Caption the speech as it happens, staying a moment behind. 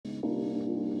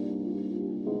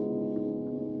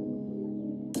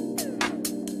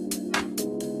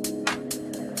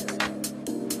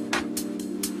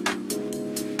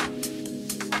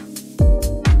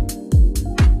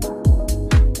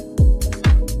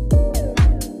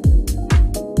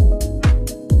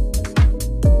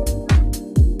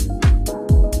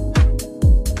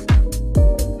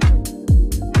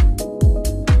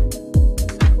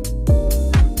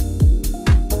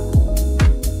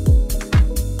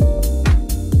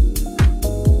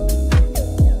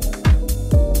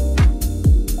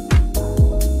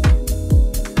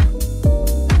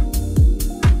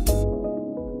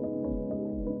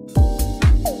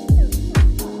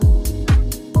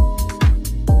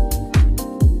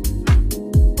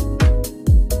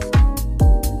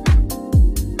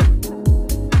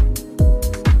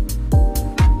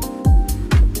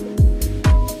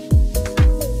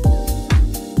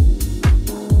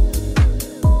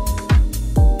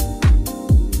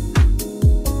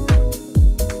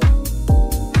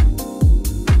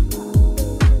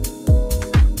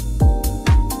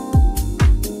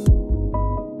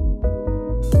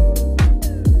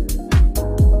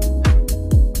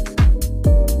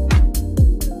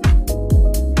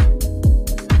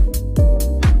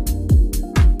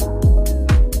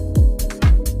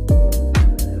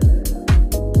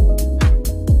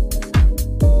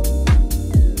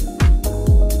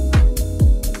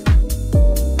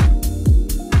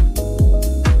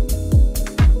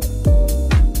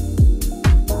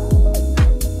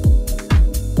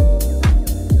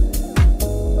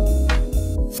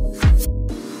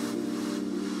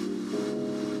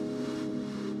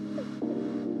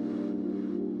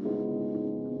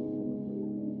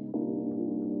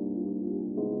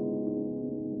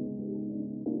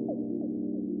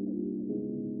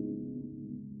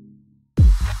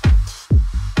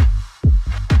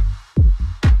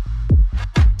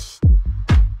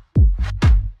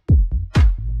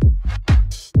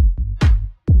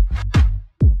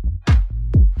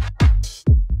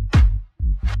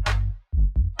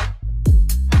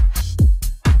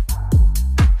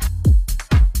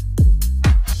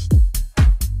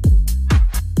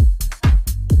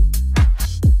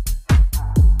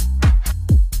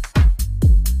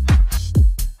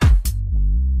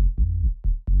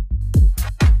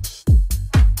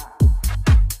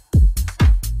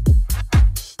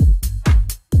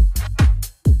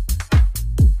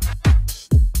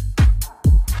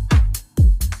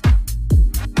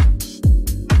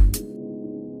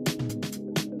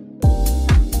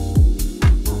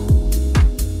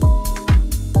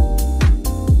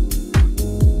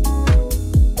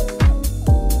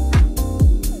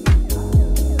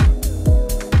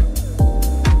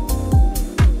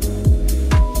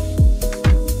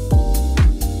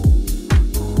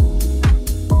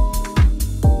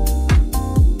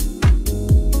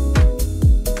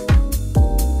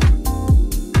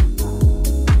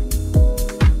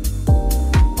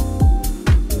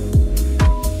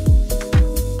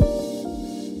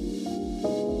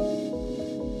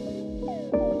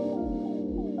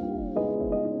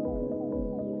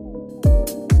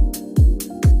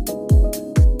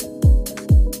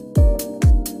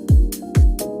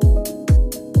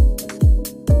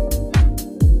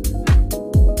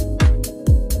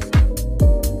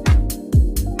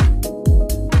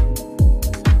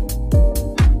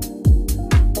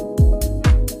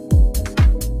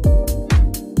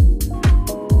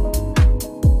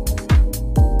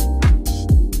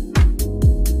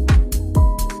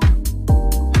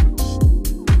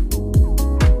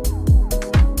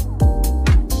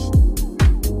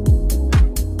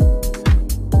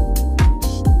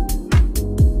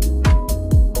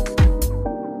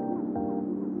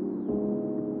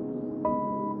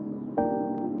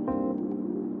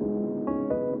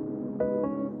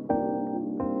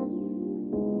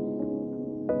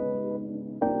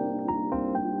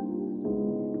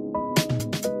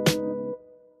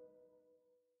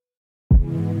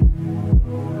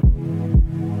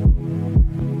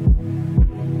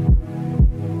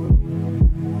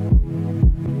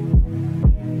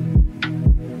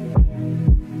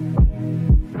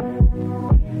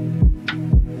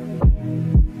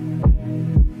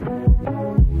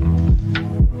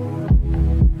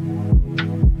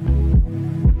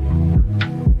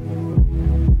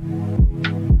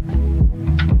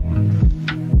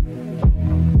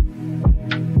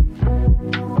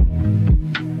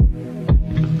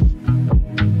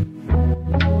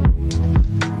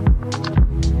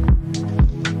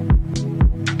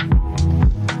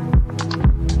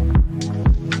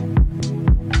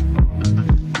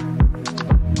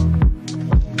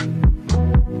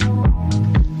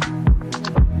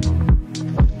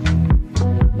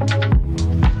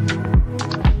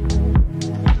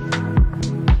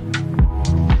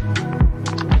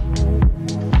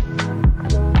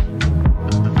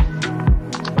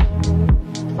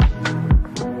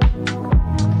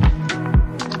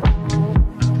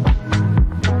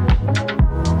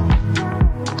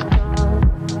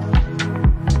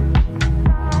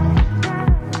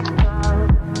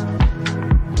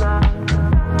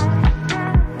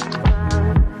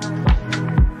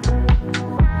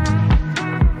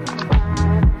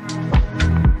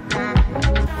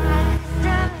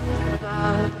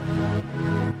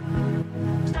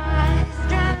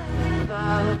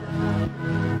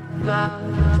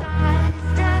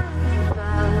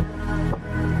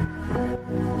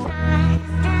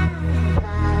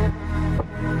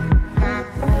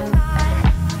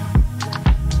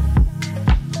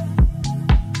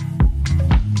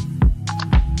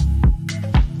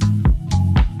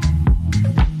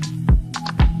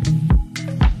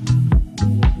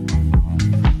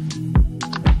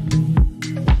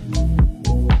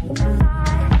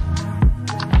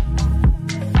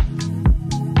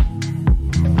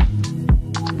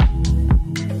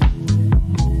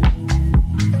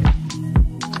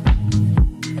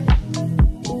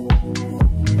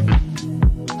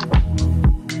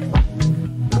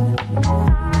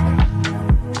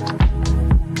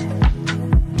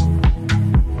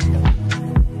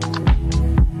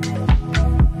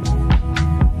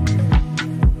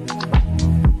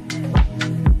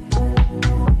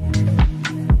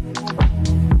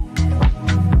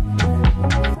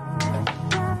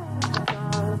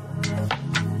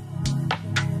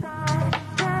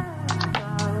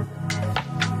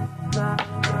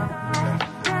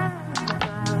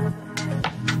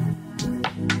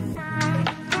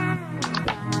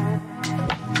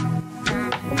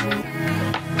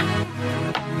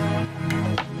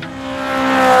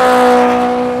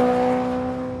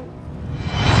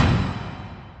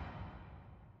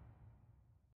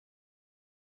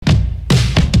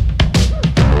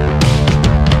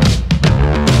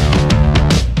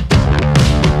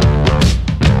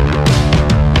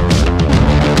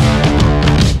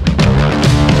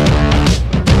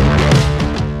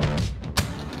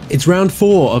It's round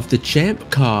 4 of the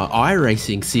ChampCar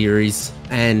iRacing series,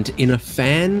 and in a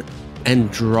fan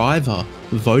and driver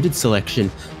voted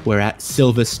selection, we're at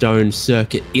Silverstone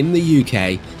circuit in the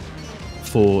UK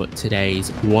for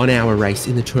today's 1 hour race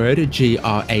in the Toyota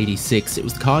GR86. It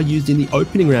was the car used in the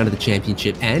opening round of the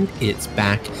championship, and it's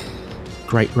back.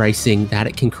 Great racing that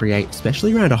it can create,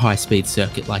 especially around a high-speed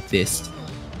circuit like this.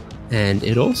 And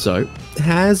it also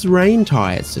has rain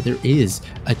tyres, so there is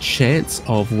a chance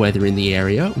of weather in the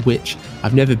area, which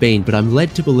I've never been, but I'm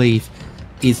led to believe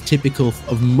is typical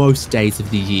of most days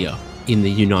of the year in the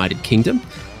United Kingdom.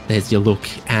 There's your look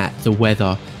at the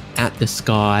weather, at the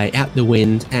sky, at the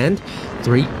wind, and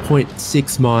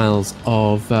 3.6 miles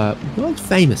of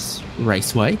world-famous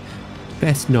raceway,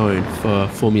 best known for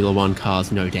Formula One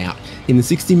cars, no doubt. In the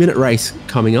 60-minute race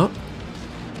coming up,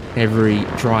 every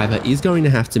driver is going to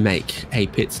have to make a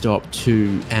pit stop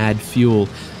to add fuel.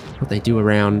 What they do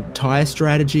around tyre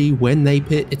strategy when they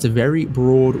pit, it's a very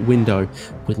broad window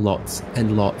with lots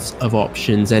and lots of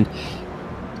options. And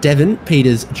Devon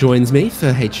Peters joins me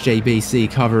for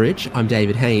HJBC coverage. I'm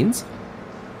David Haynes.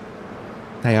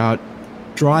 They are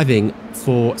driving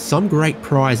for some great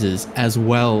prizes, as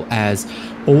well as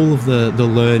all of the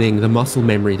learning, the muscle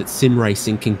memory that sim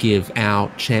racing can give our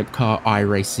ChampCar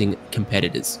iRacing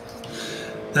competitors.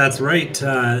 That's right.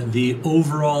 The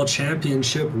overall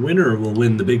championship winner will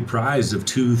win the big prize of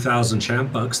 2,000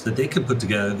 champ bucks that they can put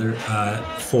together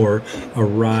for a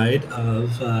ride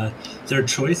of their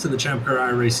choice in the ChampCar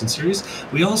iRacing series.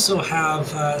 We also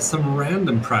have some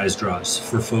random prize draws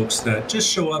for folks that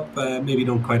just show up, maybe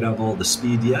don't quite have all the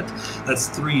speed yet. That's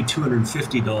 3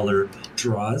 $250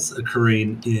 draws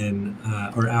occurring in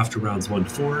or after rounds 1 to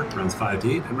 4, rounds 5 to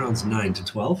 8, and rounds 9 to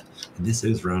 12. And this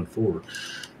is round 4.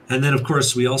 And then, of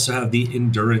course, we also have the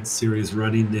Endurance Series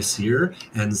running this year.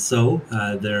 And so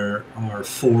there are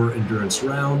 4 endurance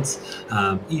rounds,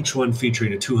 each one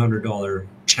featuring a $200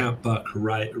 Champ Buck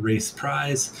race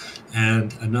prize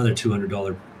and another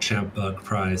 $200 Champ Buck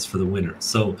prize for the winner.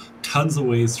 So tons of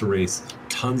ways to race,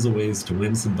 tons of ways to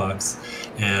win some bucks,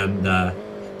 and,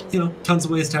 tons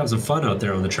of ways to have some fun out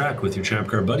there on the track with your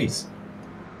ChampCar buddies.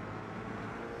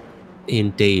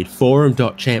 Indeed.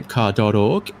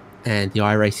 Forum.champcar.org. And the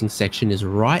iRacing section is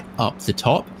right up the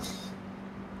top.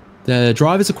 The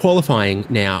drivers are qualifying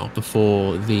now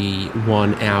before the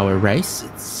 1 hour race.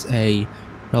 It's a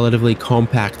relatively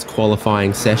compact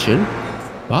qualifying session,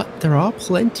 but there are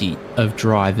plenty of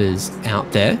drivers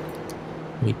out there.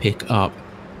 We pick up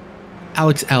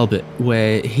Alex Albert,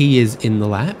 where he is in the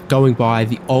lap, going by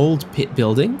the old pit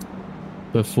building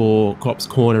before Copse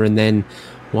Corner, and then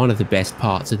one of the best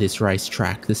parts of this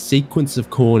racetrack, the sequence of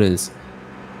corners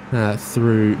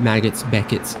through Maggots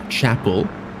Beckett's Chapel,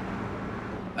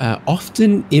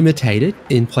 often imitated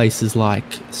in places like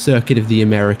Circuit of the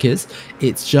Americas.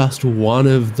 It's just one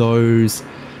of those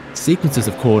sequences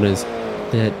of corners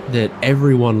that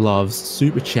everyone loves.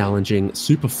 Super challenging,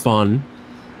 super fun,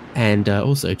 and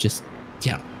also just,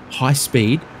 high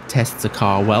speed, tests a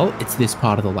car well. It's this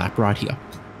part of the lap right here.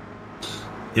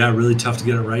 Yeah, really tough to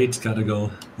get it right. Got to go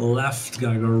left,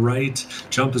 got to go right,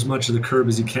 jump as much of the curb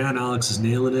as you can. Alex is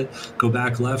nailing it. Go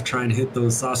back left, try and hit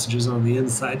those sausages on the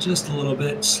inside just a little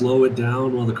bit. Slow it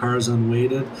down while the car is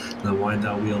unweighted, and then wind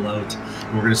that wheel out.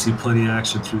 And we're going to see plenty of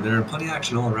action through there, and plenty of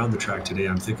action all around the track today.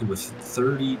 I'm thinking with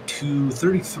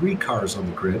 33 cars on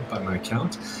the grid by my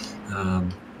count.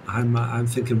 I'm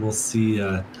thinking we'll see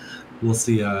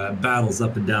battles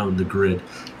up and down the grid,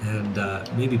 and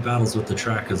maybe battles with the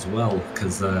track as well,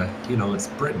 because it's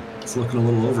Britain. It's looking a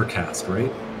little overcast,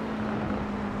 right?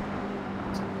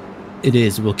 It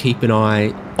is. We'll keep an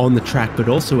eye on the track, but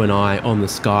also an eye on the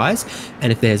skies.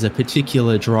 And if there's a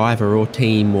particular driver or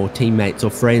team or teammates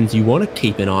or friends you want to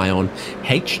keep an eye on,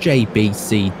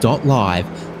 hjbc.live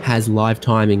has live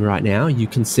timing right now. You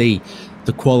can see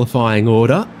the qualifying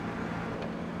order.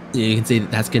 You can see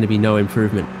that that's going to be no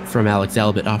improvement from Alex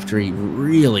Albert after he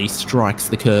really strikes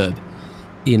the curb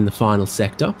in the final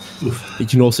sector. But you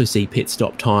can also see pit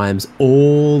stop times,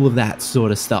 all of that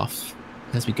sort of stuff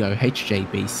as we go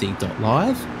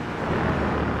hjbc.live.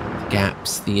 The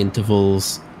gaps, the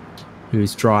intervals,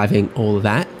 who's driving, all of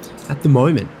that. At the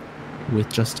moment, with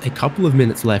just a couple of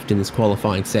minutes left in this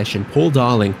qualifying session, Paul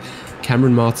Darling,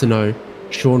 Cameron Martineau,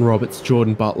 Sean Roberts,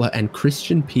 Jordan Butler, and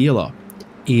Christian Peeler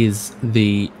is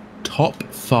the top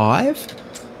 5.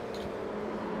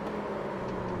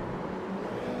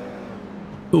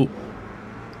 Ooh.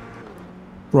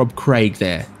 Rob Craig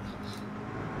there,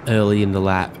 early in the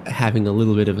lap, having a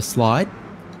little bit of a slide.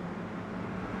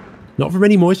 Not from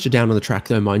any moisture down on the track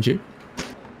though, mind you.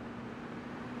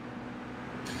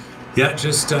 Yeah,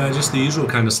 just the usual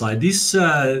kind of slide. These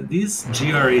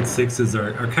GR86s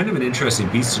are kind of an interesting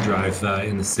beast to drive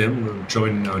in the sim. We're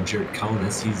joining now Jared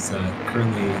Collins. He's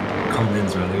currently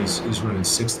Collins rather. He's running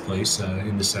 6th place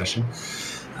in the session.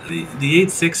 The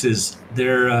 86s,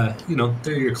 they're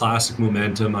they're your classic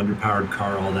momentum, underpowered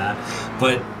car, all that,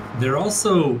 but they're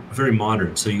also very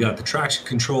modern. So you got the traction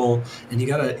control, and you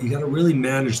gotta really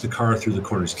manage the car through the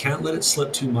corners. You can't let it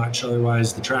slip too much,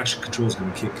 otherwise the traction control is going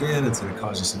to kick in. It's going to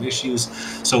cause you some issues.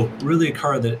 So really a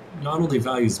car that not only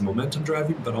values momentum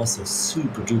driving, but also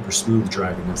super duper smooth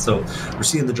driving. And so we're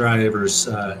seeing the drivers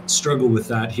struggle with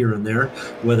that here and there,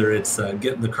 whether it's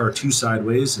getting the car too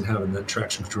sideways and having that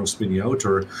traction control spin you out,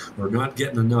 or not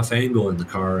getting enough angle in the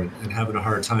car and having a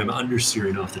hard time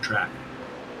understeering off the track.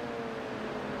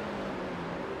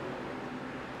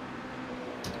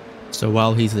 So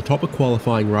while he's the top of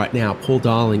qualifying right now, Paul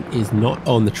Darling is not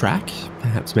on the track,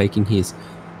 perhaps making his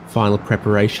final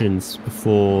preparations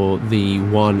before the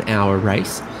 1 hour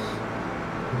race.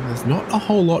 There's not a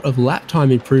whole lot of lap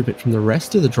time improvement from the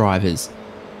rest of the drivers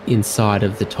inside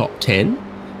of the top 10.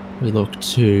 We look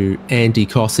to Andy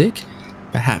Kosick,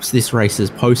 perhaps this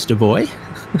race's poster boy.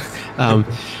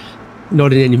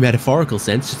 Not in any metaphorical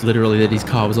sense, just literally that his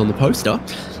car was on the poster.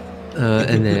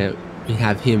 And there we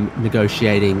have him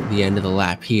negotiating the end of the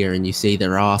lap here, and you see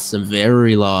there are some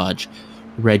very large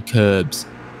red curbs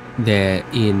there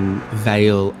in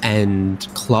Vale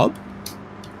and Club.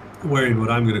 Wearing what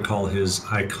I'm going to call his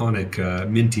iconic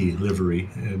minty livery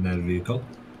in that vehicle.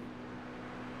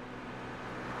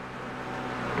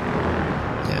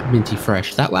 Yeah, minty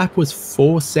fresh. That lap was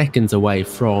 4 seconds away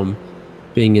from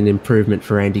being an improvement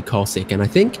for Andy Kosick, and I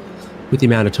think with the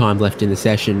amount of time left in the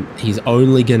session, he's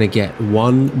only going to get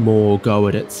one more go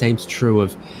at it. Seems true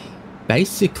of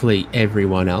basically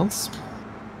everyone else.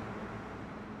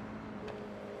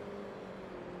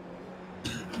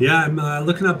 Yeah, I'm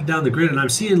looking up and down the grid, and I'm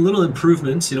seeing little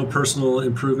improvements, personal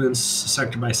improvements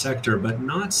sector by sector, but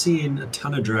not seeing a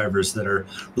ton of drivers that are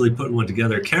really putting one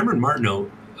together. Cameron Martineau,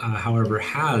 however,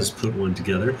 has put one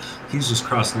together. He's just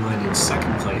crossed the line in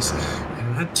 2nd place,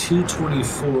 and that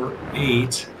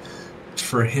 2:24.8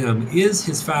 for him is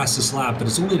his fastest lap, but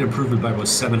it's only an improvement by about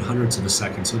 0.07 of a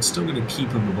second, so it's still going to keep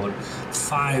him about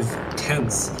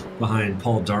 0.5 behind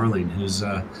Paul Darling, who's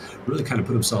really kind of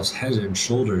put himself head and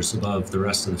shoulders above the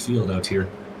rest of the field out here.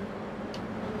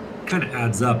 Kind of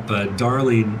adds up.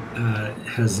 Darling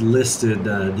has listed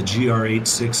the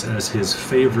GR86 as his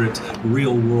favorite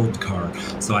real-world car,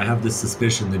 so I have this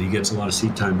suspicion that he gets a lot of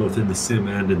seat time both in the sim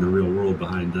and in the real world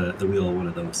behind the wheel of one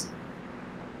of those.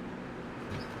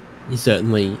 You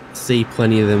certainly see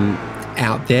plenty of them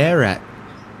out there at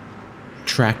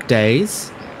track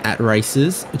days, at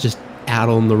races, just out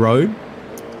on the road,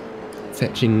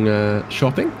 fetching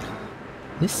shopping.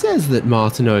 This says that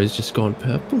Martineau's just gone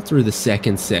purple through the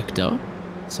 2nd sector,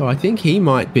 so I think he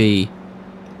might be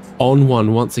on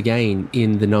one once again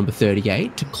in the number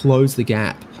 38 to close the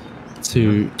gap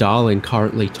to Darling,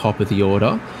 currently top of the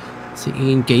order. So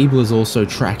Ian Giebler's also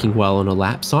tracking well on a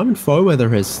lap. Simon Foweather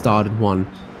has started one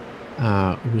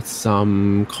with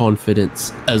some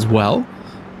confidence as well.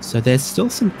 So there's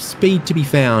still some speed to be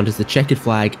found as the checkered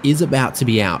flag is about to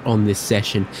be out on this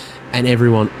session, and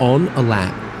everyone on a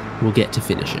lap will get to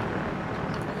finish it.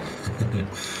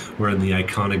 We're in the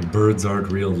iconic Birds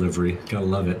Aren't Real livery. Gotta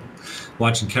love it.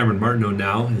 Watching Cameron Martineau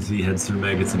now as he heads through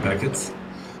Maggots and Beckett's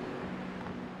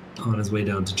on his way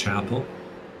down to Chapel.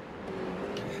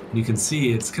 And you can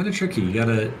see it's kind of tricky. You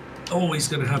gotta always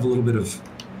gonna have a little bit of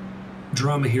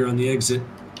drama here on the exit.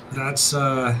 That's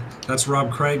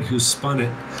Rob Craig who spun it,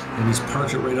 and he's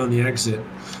parked it right on the exit.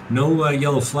 No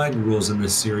yellow flag rules in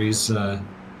this series,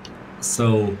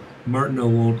 so Martineau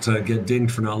won't get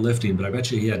dinged for not lifting, but I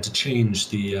bet you he had to change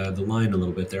the line a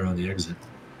little bit there on the exit.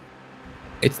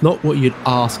 It's not what you'd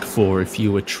ask for if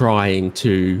you were trying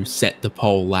to set the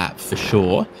pole lap, for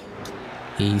sure.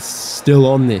 He's still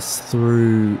on this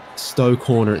through Stowe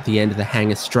Corner at the end of the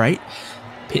Hangar Straight.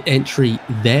 Pit entry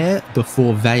there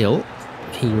before Vale.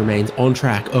 He remains on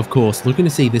track, of course, looking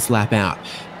to see this lap out.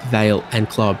 Vale and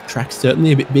Club. Track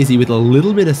certainly a bit busy with a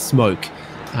little bit of smoke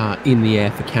in the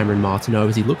air for Cameron Martineau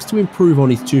as he looks to improve on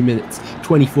his 2 minutes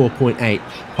 24.8.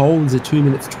 Pole is a 2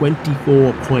 minutes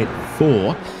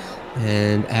 24.4.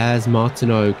 And as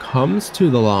Martineau comes to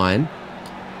the line,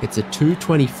 it's a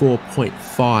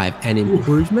 2:24.5, an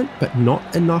improvement, but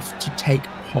not enough to take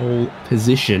pole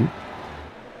position.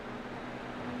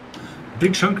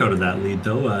 Big chunk out of that lead,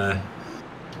 though.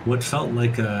 What felt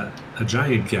like a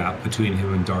giant gap between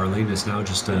him and Darling is now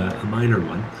just a minor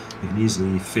one. You can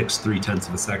easily fix 0.3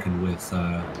 of a second with,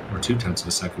 or 0.2 of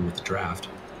a second with the draft.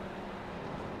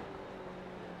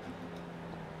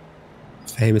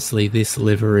 Famously, this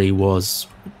livery was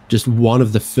just one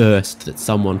of the first that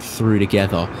someone threw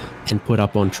together and put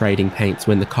up on Trading Paints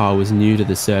when the car was new to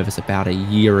the service about a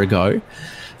year ago.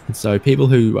 And so people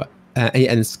who,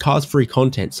 and it's cars free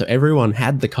content, so everyone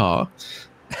had the car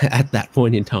at that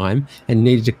point in time and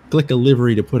needed to click a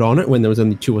livery to put on it when there was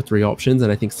only 2 or 3 options.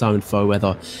 And I think Simon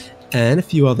Foweather and a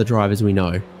few other drivers we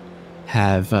know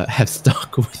have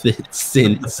stuck with it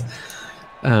since.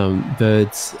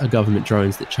 Birds are government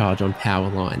drones that charge on power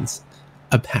lines,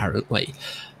 apparently.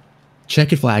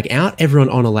 Checkered flag out. Everyone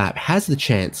on a lap has the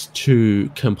chance to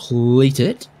complete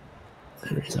it.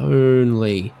 There is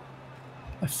only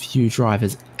a few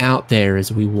drivers out there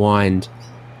as we wind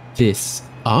this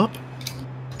up.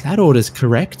 That order's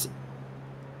correct,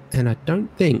 and I don't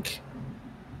think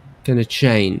going to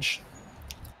change.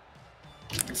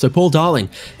 So Paul Darling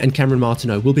and Cameron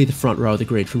Martineau will be the front row of the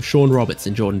grid, from Sean Roberts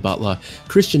and Jordan Butler,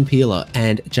 Christian Peeler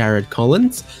and Jared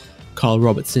Collins, Kyle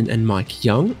Robertson and Mike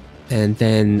Young, and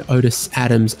then Otis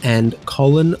Adams and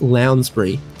Colin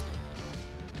Lounsbury,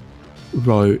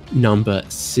 row number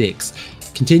 6.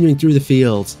 Continuing through the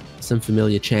field, some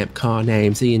familiar champ car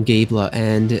names: Ian Giebler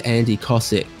and Andy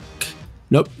Kosick.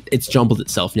 Nope, it's jumbled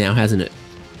itself now, hasn't it?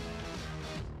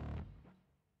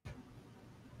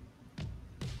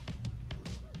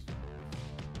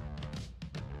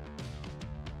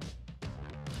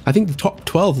 I think the top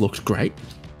 12 looks great.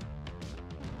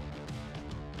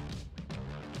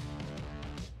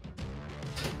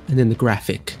 And then the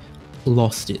graphic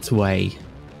lost its way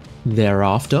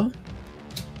thereafter.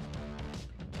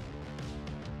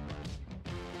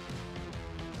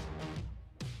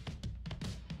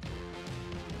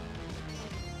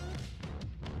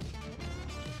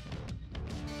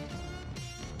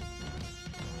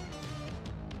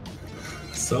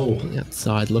 So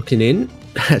outside looking in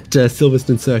at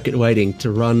Silverstone Circuit, waiting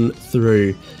to run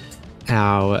through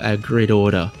our grid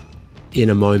order in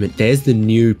a moment. There's the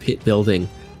new pit building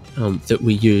that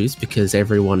we use because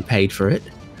everyone paid for it,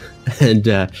 and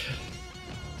the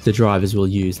drivers will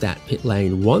use that pit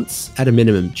lane once at a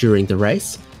minimum during the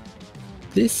race.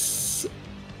 This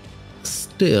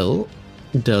still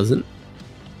doesn't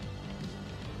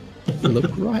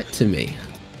look right to me.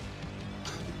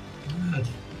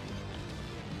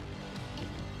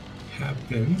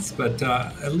 Happens, but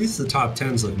at least the top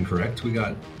 10's looking correct. We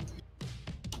got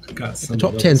some. The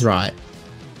top 10's right.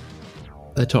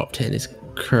 The top 10 is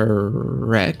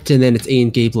correct, and then it's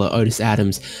Ian Giebler, Otis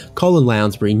Adams, Colin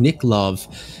Lounsbury, Nick Love,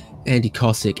 Andy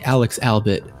Kosick, Alex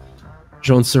Albert,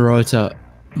 John Sirota,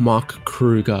 Mark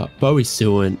Kruger, Bowie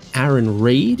Sewan, Aaron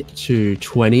Reed to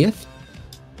 20th,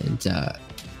 and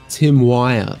Tim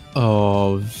Wire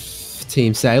of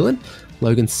Team Salem,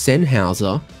 Logan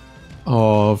Senhauser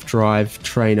of Drive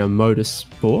Trainer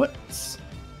Motorsports.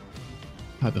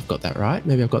 I hope I've got that right.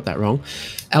 Maybe I've got that wrong.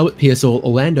 Albert Pearsall,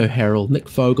 Orlando Herald, Nick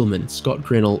Fogelman, Scott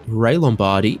Grinnell, Ray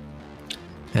Lombardi,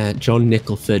 John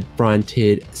Nicholford, Brian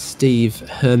Tidd, Steve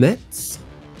Hermetz.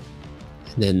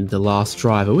 And then the last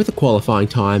driver with a qualifying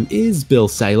time is Bill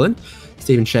Salen.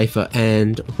 Stephen Schaefer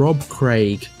and Rob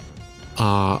Craig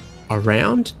are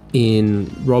around. In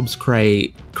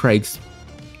Craig's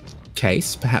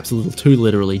case, perhaps a little too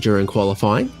literally during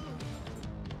qualifying,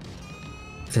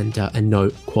 and no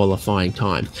qualifying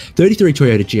time. 33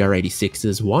 Toyota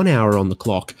GR86s, 1 hour on the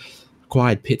clock,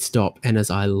 required pit stop, and as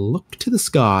I look to the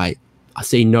sky, I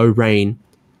see no rain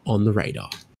on the radar.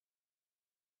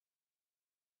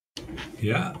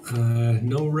 Yeah,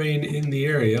 no rain in the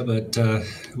area, but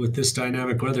with this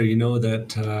dynamic weather, you know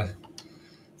that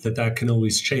that can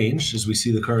always change as we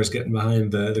see the cars getting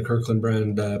behind the Kirkland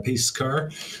brand pace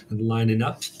car and lining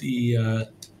up the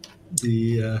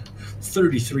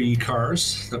 33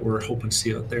 cars that we're hoping to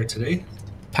see out there today.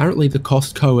 Apparently the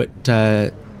Costco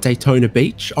at Daytona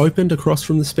Beach opened across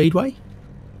from the Speedway.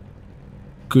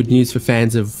 Good news for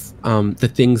fans of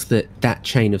the things that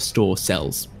chain of store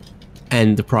sells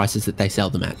and the prices that they sell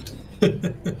them at.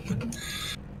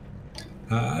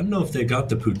 I don't know if they got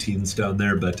the poutines down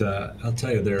there, but I'll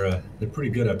tell you, they're pretty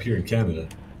good up here in Canada.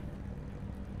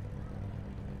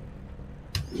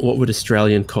 What would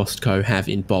Australian Costco have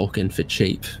in bulk and for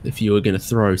cheap if you were going to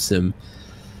throw some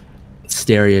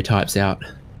stereotypes out?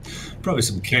 Probably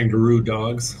some kangaroo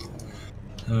dogs,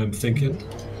 I'm thinking.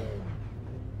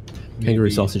 Kangaroo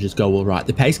sausages go all right.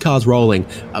 The pace car's rolling.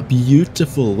 A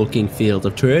beautiful looking field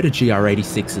of Toyota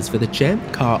GR86s for the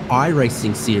ChampCar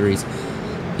iRacing Series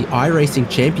the iRacing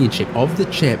Championship of the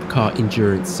ChampCar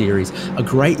Endurance Series. A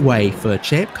great way for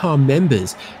ChampCar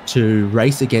members to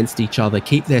race against each other,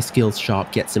 keep their skills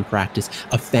sharp, get some practice.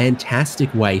 A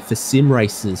fantastic way for sim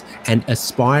racers and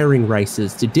aspiring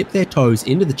racers to dip their toes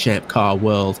into the ChampCar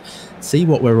world, see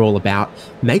what we're all about,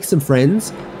 make some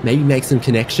friends, maybe make some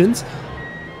connections,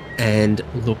 and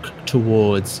look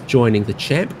towards joining the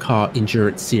ChampCar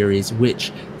Endurance Series,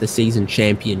 which the season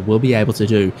champion will be able to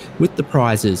do with the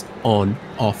prizes on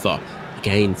offer.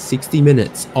 Again, 60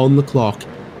 minutes on the clock.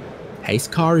 Pace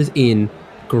car is in,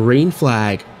 green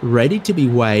flag ready to be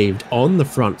waved on the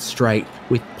front straight,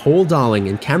 with Paul Darling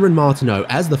and Cameron Martineau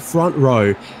as the front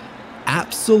row.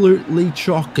 Absolutely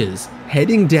chockers,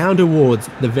 heading down towards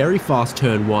the very fast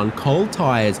turn one. Cold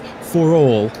tyres for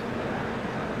all.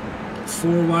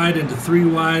 4 wide into 3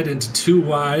 wide into 2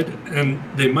 wide, and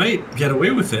they might get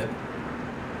away with it.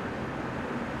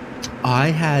 I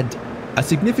had a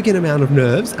significant amount of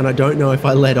nerves, and I don't know if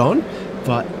I let on,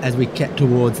 but as we get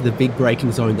towards the big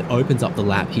braking zone that opens up the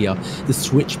lap here, the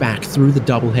switchback through the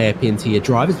double hairpins here,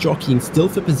 drivers jockeying still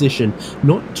for position,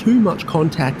 not too much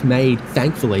contact made,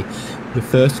 thankfully. The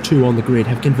first 2 on the grid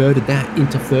have converted that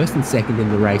into first and second in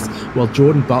the race, while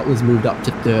Jordan Butler's moved up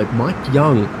to third. Mike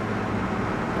Young,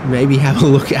 maybe have a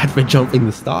look at for jumping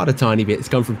the start a tiny bit. It's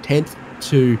gone from 10th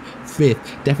to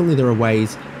 5th. Definitely there are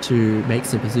ways to make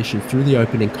some position through the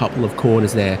opening couple of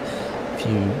corners there, if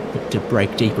you look to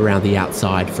break deep around the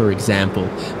outside, for example.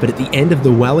 But at the end of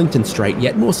the Wellington Straight,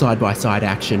 yet more side-by-side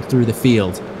action through the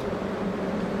field.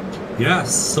 Yeah,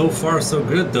 so far so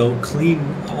good though. Clean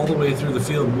all the way through the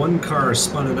field. 1 car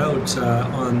spun it out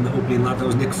on the opening lap. That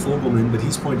was Nick Fogelman, but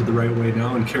he's pointed the right way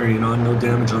now and carrying on. No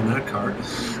damage on that car.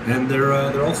 And they're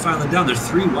all filing down. They're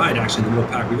 3 wide actually in the middle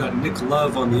pack. We got Nick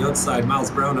Love on the outside, Miles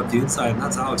Brown up the inside, and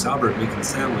that's Alex Albert making the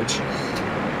sandwich.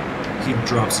 He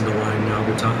drops into line now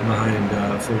behind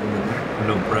Fogelman there. Or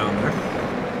no, Brown there.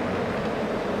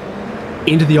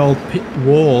 Into the old pit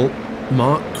wall,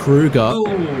 Mark Kruger. Oh,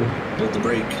 hold the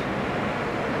brake.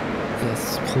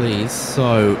 Yes, please.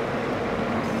 So,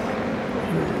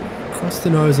 across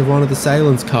the nose of one of the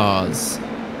Salins cars.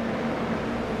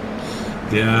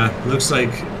 Yeah, looks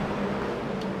like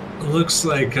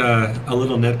a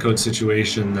little netcode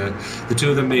situation. The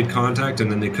 2 of them made contact,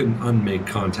 and then they couldn't unmake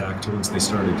contact once they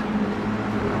started.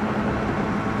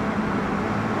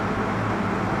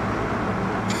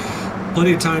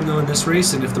 Plenty of time though in this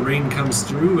race, and if the rain comes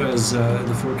through as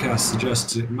the forecast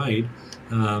suggests it might,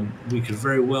 we could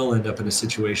very well end up in a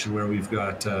situation where we've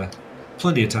got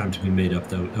plenty of time to be made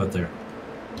up out there.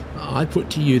 I put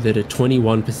to you that a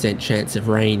 21% chance of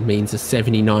rain means a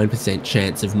 79%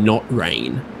 chance of not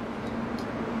rain.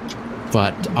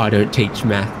 But I don't teach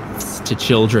maths to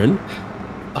children.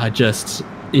 I just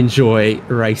enjoy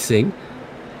racing.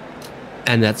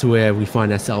 And that's where we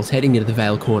find ourselves heading into the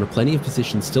Vale corner. Plenty of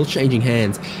positions still changing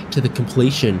hands to the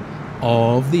completion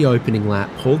of the opening lap.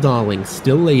 Paul Darling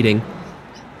still leading,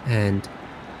 and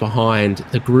behind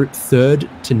the group 3rd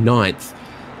to 9th,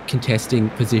 contesting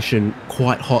position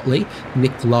quite hotly.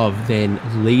 Nick Love then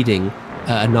leading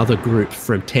another group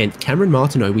from 10th. Cameron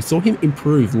Martineau, we saw him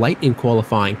improve late in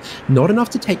qualifying. Not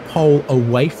enough to take pole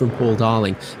away from Paul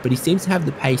Darling, but he seems to have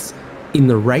the pace in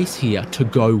the race here to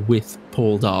go with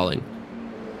Paul Darling.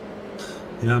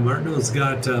 Yeah, Martineau's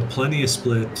got plenty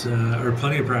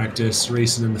of practice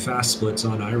racing in the fast splits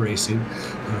on iRacing,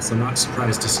 so not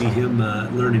surprised to see him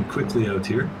learning quickly out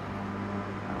here.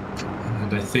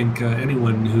 And I think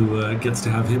anyone who gets to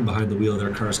have him behind the wheel of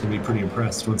their car is going to be pretty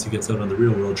impressed once he gets out on the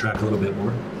real world track a little bit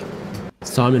more.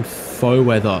 Simon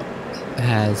Foweather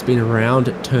has been around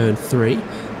at turn 3.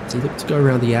 So he looked to go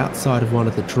around the outside of one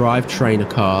of the drive trainer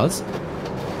cars,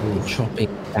 and chopping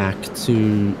back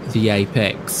to the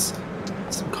apex.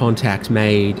 Some contact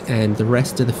made, and the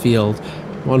rest of the field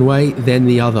one way then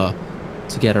the other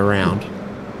to get around.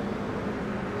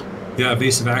 Yeah,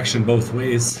 evasive action both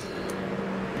ways.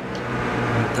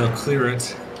 They'll clear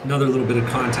it. Another little bit of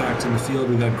contact in the field.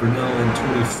 We got Grinnell in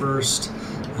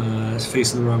 21st,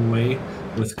 facing the wrong way,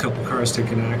 with a couple cars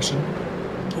taking action.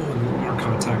 Oh, and a little more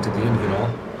contact at the end of it all.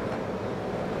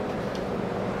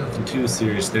 Nothing too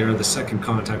serious there. The second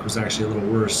contact was actually a little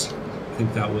worse. I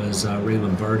think that was Ray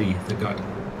Lombardi that got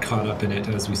caught up in it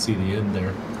as we see the end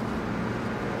there.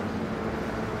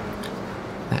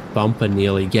 That bumper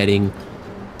nearly getting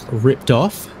ripped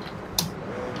off.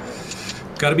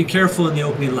 got to be careful in the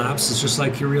opening laps. It's just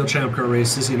like your real Champ Car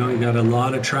races. You know, you got a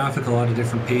lot of traffic, a lot of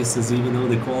different paces, even though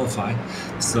they qualify.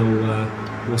 So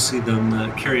we'll see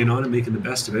them carrying on and making the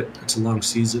best of it. It's a long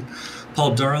season.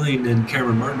 Paul Darling and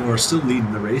Cameron Martineau are still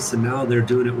leading the race, and now they're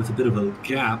doing it with a bit of a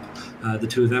gap. The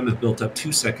two of them have built up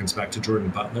 2 seconds back to Jordan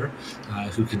Butler,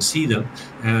 who can see them,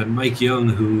 and Mike Young,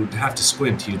 who'd have to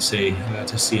squint, you'd say,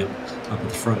 to see him up at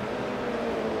the front.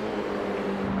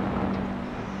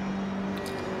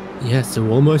 Yeah, so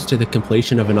almost to the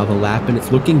completion of another lap, and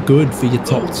it's looking good for your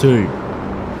top two.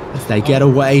 As they get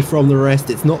away from the rest,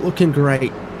 it's not looking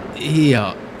great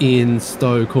here in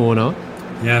Stowe Corner.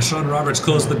 Yeah, Sean Roberts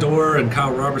closed the door, and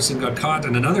Kyle Robertson got caught,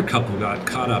 and another couple got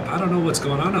caught up. I don't know what's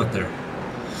going on out there.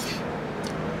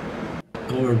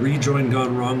 Oh, a rejoin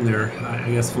gone wrong there. I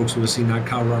guess folks would have seen that.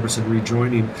 Kyle Robertson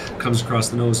rejoining comes across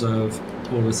the nose of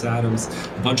Otis Adams.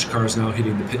 A bunch of cars now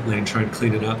hitting the pit lane, trying to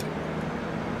clean it up.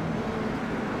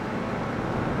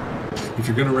 If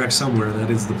you're going to wreck somewhere,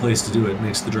 that is the place to do it.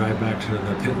 Makes the drive back to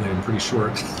the pit lane pretty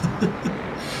short.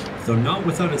 Though not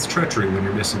without its treachery when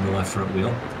you're missing the left front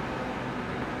wheel.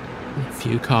 A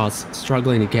few cars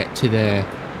struggling to get to their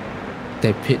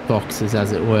pit boxes,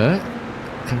 as it were.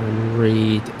 Aaron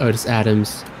Reed, Otis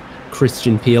Adams,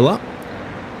 Christian Peeler.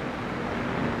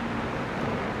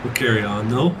 We'll carry on,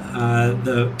 though.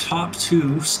 The top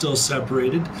two still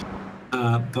separated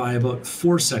by about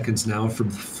 4 seconds now from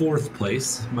 4th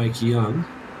place, Mike Young.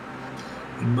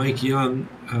 And Mike Young,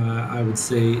 I would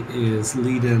say, is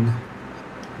leading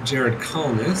Jared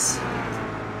Colness.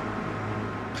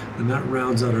 And that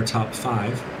rounds out our top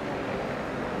 5.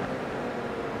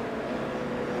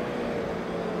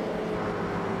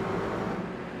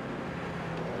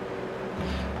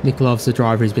 Nick Love's the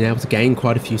driver who's been able to gain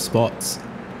quite a few spots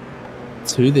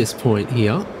to this point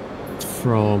here,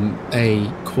 from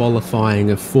a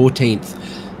qualifying of 14th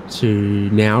to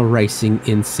now racing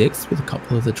in 6th with a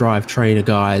couple of the drive trainer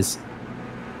guys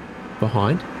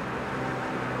behind.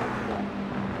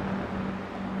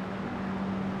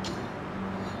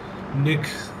 Nick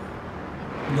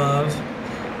Love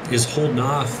is holding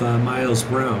off Miles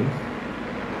Brown.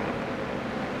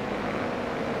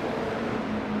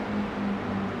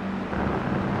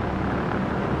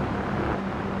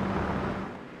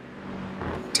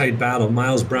 Tight battle.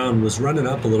 Miles Brown was running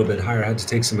up a little bit higher, had to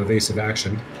take some evasive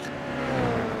action.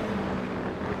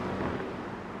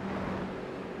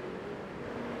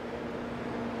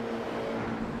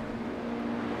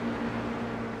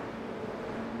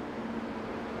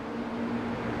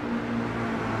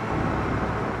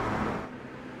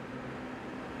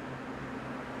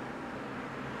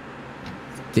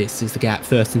 This is the gap,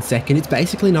 1st and 2nd. It's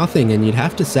basically nothing, and you'd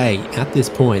have to say, at this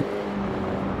point,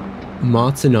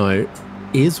 Martineau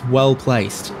is well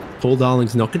placed. Paul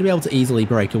Darling's not going to be able to easily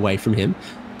break away from him.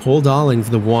 Paul Darling's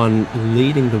the one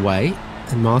leading the way,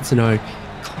 and Martineau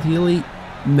clearly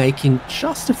making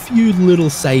just a few little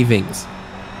savings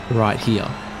right here.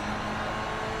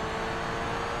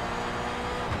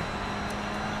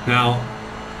 Now,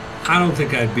 I don't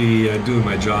think I'd be doing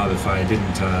my job if I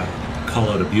didn't call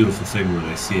out a beautiful thing when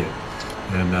I see it.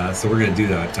 And so we're going to do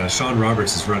that. Sean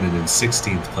Roberts is running in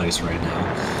 16th place right now.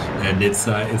 And it's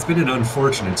been an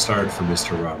unfortunate start for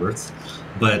Mr. Roberts.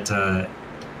 But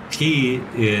he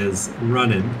is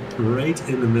running right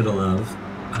in the middle of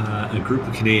a group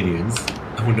of Canadians.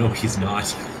 Oh, no, he's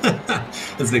not.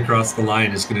 As they cross the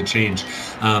line, it's going to change.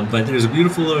 But there's a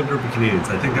beautiful little group of Canadians.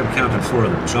 I think I've counted 4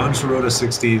 of them. John Sirota,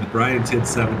 16th. Brian Tidd,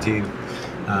 17th.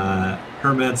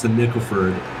 Hermetz and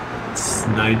Nickelford,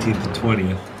 19th and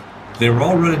 20th. They were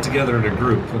all running together in a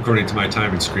group, according to my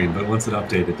timing screen, but once it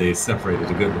updated, they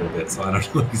separated a good little bit, so I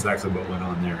don't know exactly what went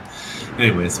on there.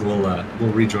 Anyways, we'll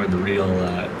rejoin the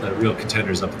real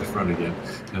contenders up at the front again,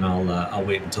 and I'll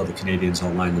wait until the Canadians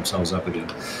all line themselves up again.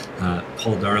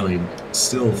 Paul Darling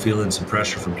still feeling some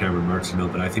pressure from Cameron Martineau,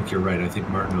 but I think you're right. I think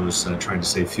Martineau's trying to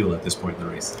save fuel at this point in the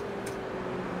race.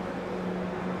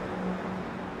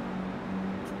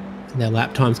 Their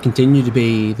lap times continue to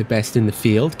be the best in the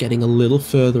field, getting a little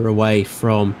further away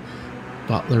from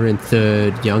Butler in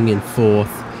 3rd, Young in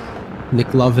 4th.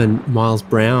 Nick Love and Miles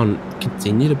Brown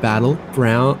continue to battle.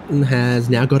 Brown has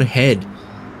now got ahead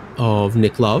of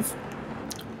Nick Love,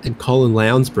 and Colin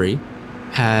Lounsbury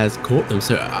has caught them.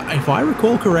 So if I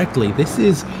recall correctly, this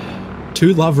is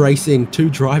 2 Love Racing, 2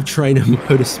 Drive Trainer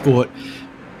Motorsport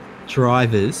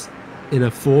drivers in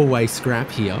a 4-way scrap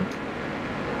here.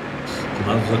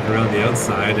 Love looking around the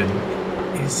outside,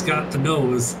 and he's got the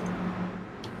nose.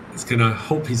 He's going to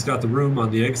hope he's got the room on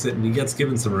the exit, and he gets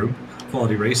given some room.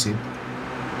 Quality racing.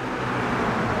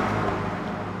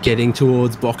 Getting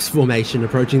towards box formation,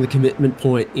 approaching the commitment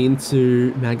point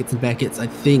into Maggots and Beckett's. I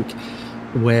think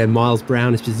where Miles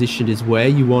Brown is positioned is where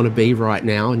you want to be right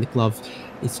now. And Nick Love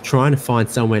is trying to find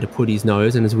somewhere to put his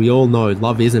nose. And as we all know,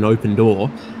 Love is an open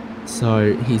door.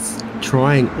 So he's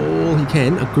trying all he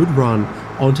can. A good run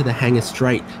onto the hanger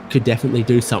straight could definitely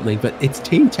do something. But it's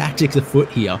team tactics afoot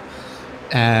here,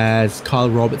 as Kyle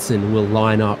Robertson will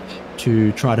line up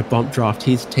to try to bump draft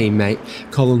his teammate.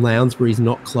 Colin Lounsbury's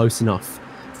not close enough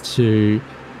to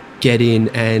get in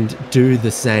and do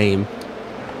the same.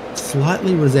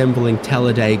 Slightly resembling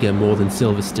Talladega more than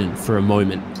Silverstone for a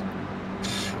moment.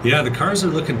 Yeah, the cars are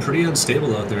looking pretty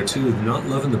unstable out there too. Not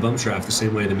loving the bump draft the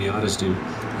same way the Miatas do.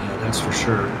 That's for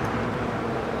sure.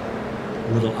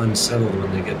 A little unsettled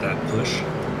when they get that push.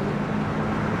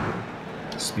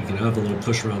 Speaking of, a little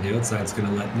push around the outside is going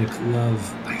to let Nick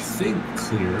Love, I think,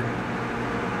 clear.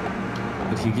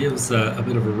 But he gives a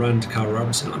bit of a run to Kyle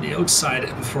Robertson on the outside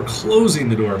before closing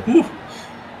the door. Whew.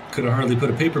 Could have hardly put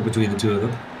a paper between the two of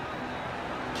them.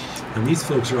 And these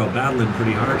folks are all battling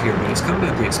pretty hard here, but it's coming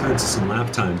at the expense of some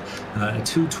lap time.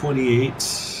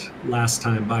 2:28 last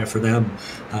time by for them,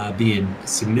 being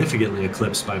significantly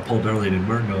eclipsed by Paul Darling and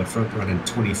Martineau at front running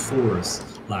 24s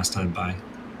last time by.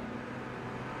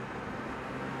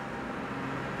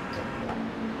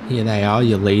 Here they are,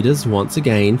 your leaders, once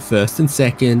again, first and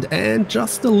second, and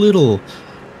just a little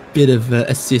bit of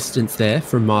assistance there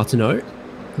from Martineau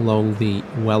along the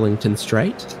Wellington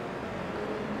Straight.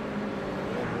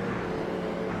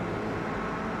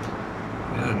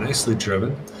 Yeah, nicely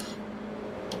driven.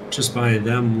 Just behind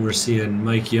them, we're seeing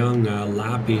Mike Young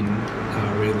lapping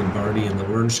Ray Lombardi in the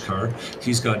orange car.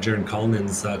 He's got Jaron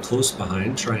Collins close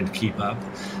behind, trying to keep up.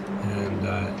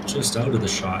 And just out of the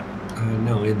shot,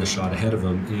 now in the shot ahead of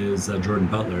him, is Jordan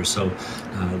Butler. So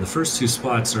the first two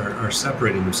spots are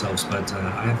separating themselves, but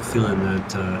I have a feeling that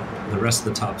the rest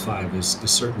of the top five is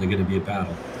certainly going to be a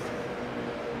battle.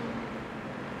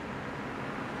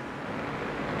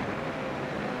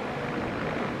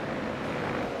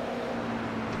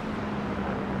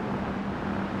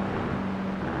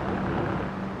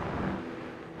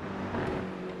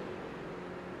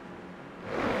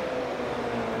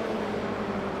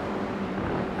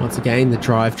 Once again, the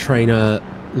drive trainer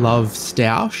loves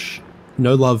Stausch.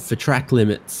 No love for track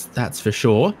limits, that's for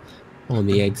sure, on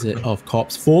the exit of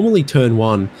Copse. Formerly turn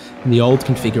one in the old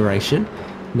configuration.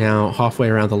 Now halfway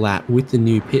around the lap with the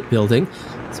new pit building,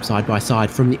 side by side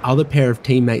from the other pair of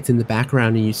teammates in the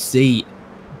background, and you see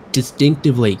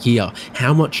distinctively here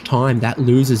how much time that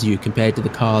loses you compared to the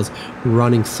cars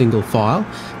running single file.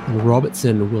 And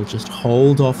Robertson will just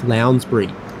hold off Lounsbury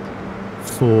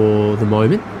for the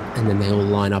moment, and then they all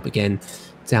line up again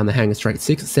down the hanger straight,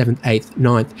 6th, 7th, 8th,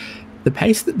 9th. The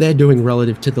pace that they're doing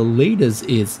relative to the leaders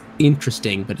is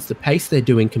interesting, but it's the pace they're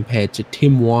doing compared to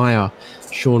Tim Wyer,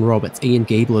 Sean Roberts, Ian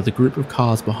Giebler, the group of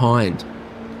cars behind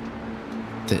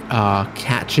that are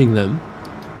catching them.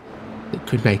 That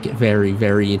could make it very,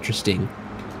 very interesting.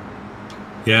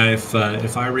 Yeah, if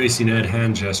iRacing had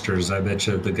hand gestures, I bet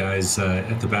you the guys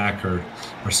at the back are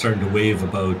starting to wave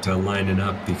about lining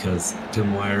up, because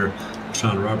Tim Wyer,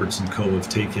 Sean Roberts and co have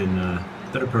taken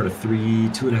better part of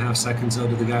 2.5 seconds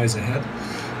out of the guys ahead.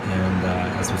 And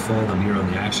as we follow them here on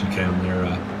the action cam,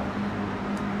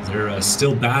 they're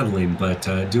still battling, but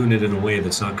doing it in a way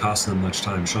that's not costing them much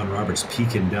time. Sean Roberts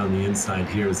peeking down the inside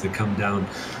here as they come down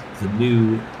the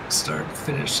new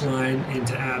start-finish line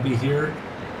into Abbey here.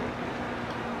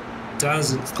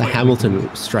 The Hamilton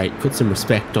straight. Put some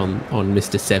respect on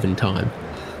Mr. 7 time.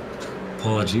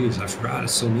 Apologies, I forgot.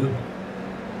 It's so new.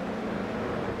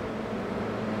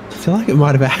 I feel like it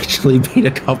might have actually been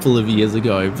a couple of years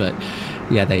ago, but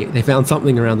yeah, they found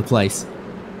something around the place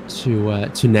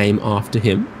to name after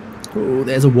him. Oh,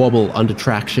 there's a wobble under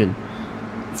traction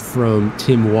from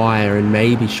Tim Wyer, and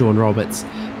maybe Sean Roberts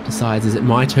decides, is it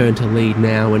my turn to lead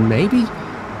now? And maybe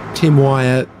Tim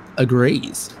Wyer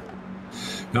agrees.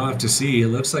 I'll have to see. It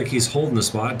looks like he's holding the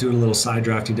spot, doing a little side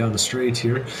drafting down the straight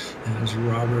here as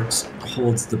Roberts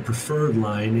holds the preferred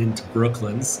line into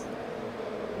Brooklands.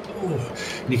 Oh,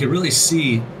 and you can really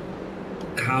see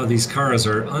how these cars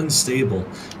are unstable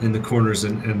in the corners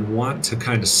and want to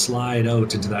kind of slide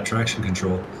out into that traction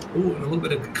control. Oh, and a little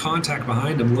bit of contact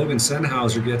behind him. Logan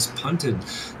Sennhauser gets punted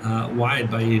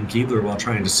wide by Ian Giebler while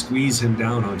trying to squeeze him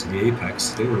down onto the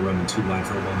apex. They were running too wide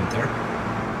for a moment there.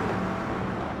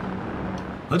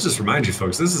 Let's just remind you,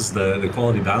 folks, this is the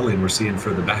quality battling we're seeing for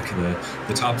the back of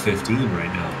the top 15 right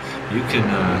now. You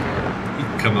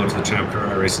can come out to the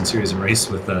ChampCar iRacing Series and race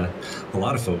with a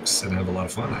lot of folks and have a lot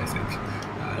of fun, I think.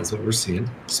 That's what we're seeing.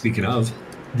 Speaking of,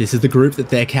 this is the group that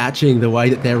they're catching, the way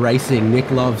that they're racing.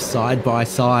 Nick Love side by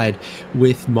side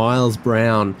with Miles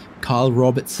Brown, Kyle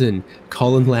Robertson,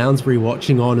 Colin Lounsbury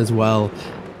watching on as well.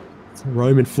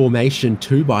 Roman formation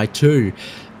 2x2,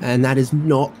 and that is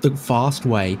not the fast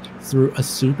way through a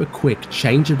super quick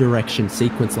change of direction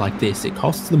sequence like this. It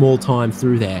costs them all time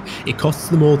through there. It costs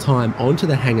them all time onto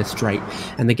the hanger straight,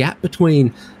 and the gap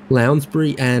between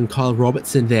Lounsbury and Kyle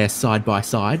Robertson there side by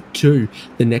side to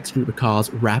the next group of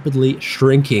cars rapidly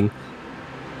shrinking.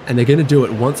 And they're going to do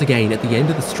it once again at the end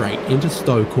of the straight into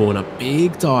Stowe corner.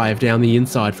 Big dive down the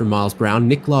inside from Miles Brown.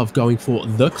 Nick Love going for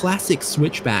the classic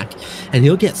switchback, and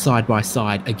he'll get side by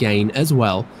side again as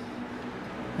well,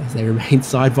 as they remain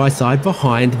side by side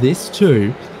behind this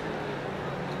too.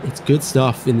 It's good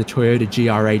stuff in the Toyota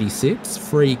GR86.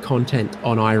 Free content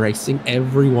on iRacing.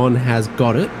 Everyone has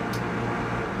got it.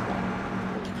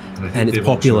 And it's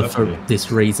popular for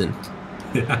this reason.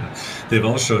 Yeah, they've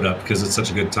all showed up because it's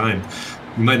such a good time.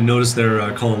 You might notice there,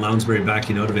 Colin Lounsbury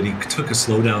backing out of it. He took a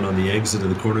slowdown on the exit of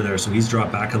the corner there, so he's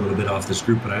dropped back a little bit off this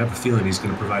group, but I have a feeling he's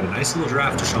going to provide a nice little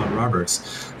draft to Sean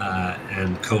Roberts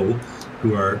and co,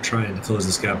 who are trying to close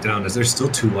this gap down, as they're still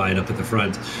too wide up at the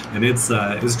front. And it's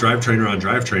drive trainer on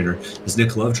drive trainer as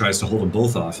Nick Love tries to hold them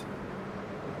both off.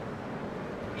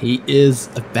 He is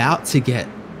about to get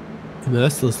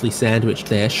mercilessly sandwiched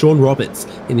there. Sean Roberts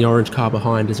in the orange car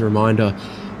behind, as a reminder,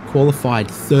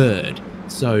 qualified third.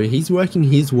 So he's working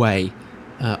his way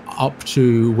up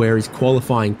to where his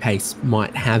qualifying pace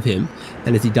might have him.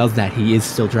 And as he does that, he is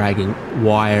still dragging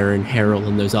Wire and Herald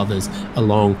and those others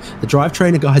along. The drive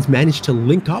trainer guys managed to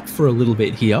link up for a little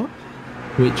bit here,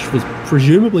 which was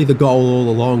presumably the goal all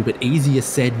along, but easier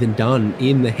said than done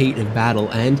in the heat of battle.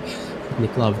 And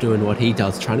Nick Love doing what he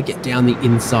does, trying to get down the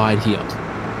inside here.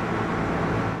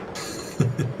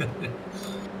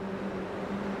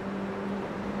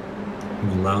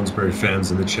 The Lounsbury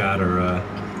fans in the chat are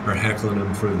heckling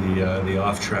him for the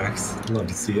off tracks. Love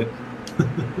to see it.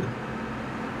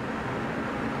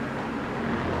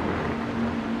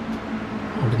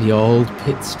 Onto the old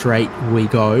pit straight we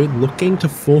go, looking to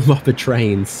form up a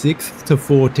train, 6th to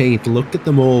 14th. Look at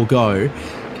them all go,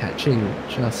 catching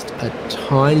just a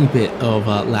tiny bit of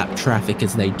lap traffic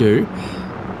as they do,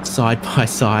 side by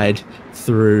side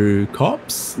through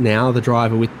Cops. Now the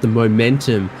driver with the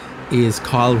momentum is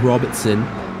Kyle Robertson.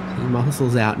 He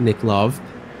muscles out Nick Love.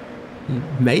 He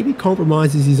maybe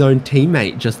compromises his own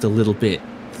teammate just a little bit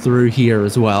through here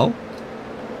as well.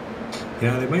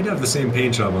 Yeah, they might have the same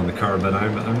paint job on the car, but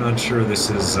I'm not sure this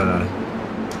is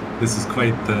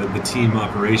quite the team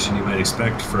operation you might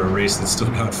expect for a race that's still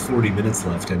got 40 minutes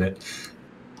left in it.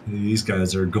 These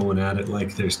guys are going at it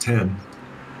like there's 10.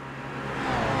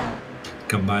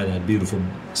 Come by that beautiful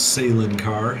Salem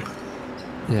car.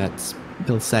 Yeah, it's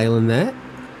Bill Salem there.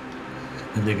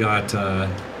 And they got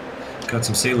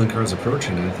some Salem cars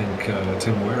approaching. I think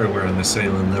Tim Ware wearing the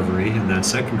Salem livery in that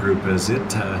second group, as it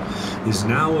is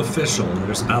now official.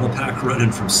 There's a battle pack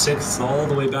running from 6th all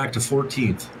the way back to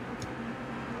 14th.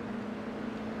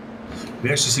 We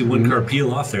actually see one car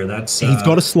peel off there. That's he's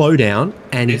got to slow down,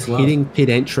 and he's hitting pit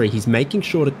entry. He's making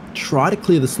sure to try to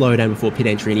clear the slowdown before pit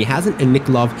entry, and he hasn't, and Nick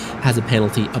Love has a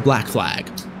penalty, a black flag.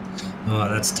 Oh,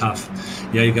 that's tough.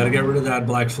 Yeah, you got to get rid of that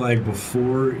black flag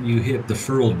before you hit the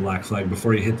furled black flag,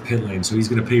 before you hit the pit lane. So he's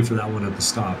going to pay for that one at the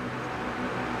stop.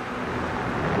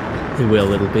 It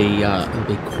will. It'll be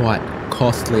quite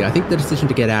costly. I think the decision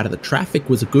to get out of the traffic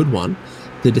was a good one.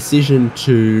 The decision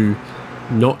to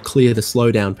not clear the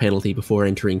slowdown penalty before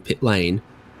entering pit lane,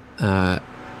 I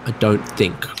don't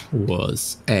think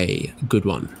was a good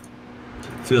one.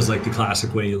 Feels like the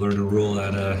classic way you learn a rule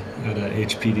at a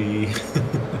HPD.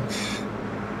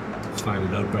 Find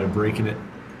it out by breaking it.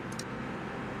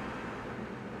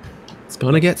 It's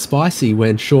going to get spicy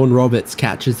when Sean Roberts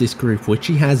catches this group, which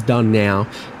he has done now.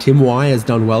 Tim Wire has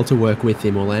done well to work with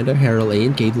him. Orlando Harrell,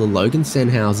 Ian Giebler, Logan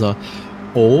Senhauser,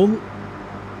 all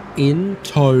in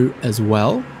tow as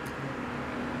well.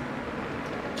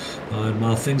 And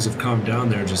while things have calmed down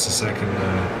there just a second,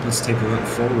 let's take a look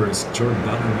forwards. Jordan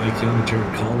Butler, Mike Young, and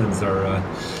Jared Collins are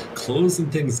closing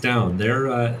things down. They're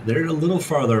a little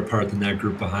farther apart than that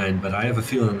group behind, but I have a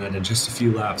feeling that in just a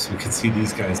few laps we could see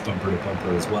these guys bumper to bumper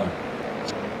as well.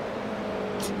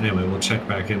 Anyway, we'll check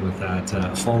back in with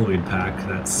that following pack,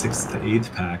 that 6th to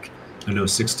 8th pack. I know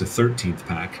 6th to 13th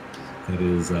pack. That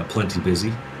is plenty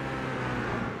busy.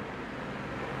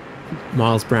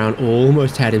 Miles Brown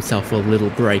almost had himself a little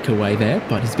breakaway there,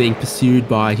 but he's being pursued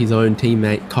by his own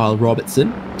teammate Kyle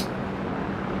Robertson.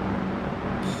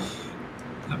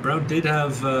 Brown did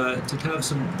have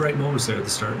some bright moments there at the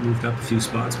start. Moved up a few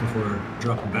spots before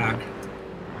dropping back.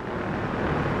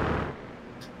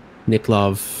 Nick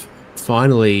Love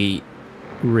finally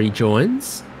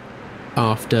rejoins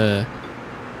after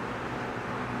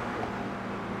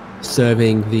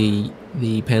serving the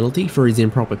the penalty for his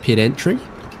improper pit entry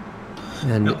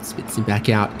and spits him back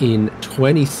out in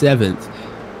 27th,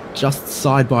 just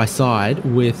side by side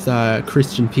with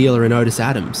Christian Peeler and Otis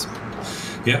Adams.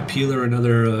 Yeah, Peeler,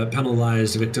 another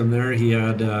penalized victim there. He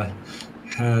had,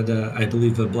 I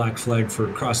believe, a black flag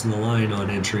for crossing the line on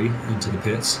entry into the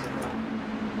pits.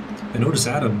 And Otis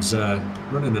Adams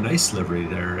running a nice livery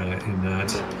there in that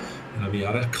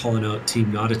Miata, calling out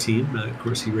Team Not a Team. Of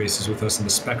course, he races with us in the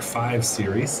Spec 5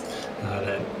 series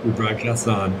that we broadcast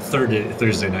on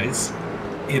Thursday nights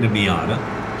in a Miata.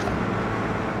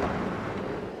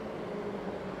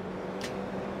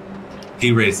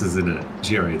 He races in a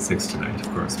GR86 tonight, of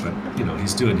course, but, you know,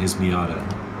 he's doing his Miata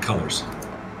colors.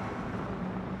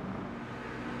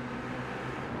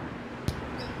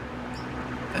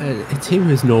 A team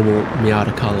whose normal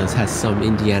Miata colors has some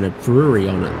Indiana brewery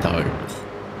on it, though,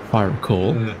 if I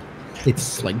recall.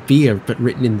 It's like beer, but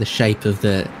written in the shape of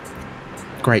the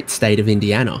great state of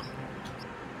Indiana.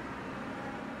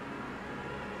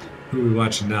 Who are we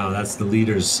watching now? That's the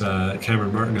leaders,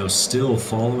 Cameron Martineau, still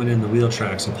following in the wheel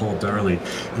tracks of Paul Darling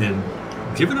and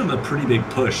giving him a pretty big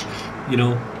push. You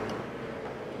know,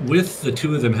 with the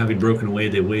two of them having broken away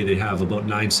the way they have, about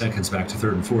 9 seconds back to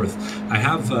third and fourth, I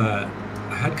had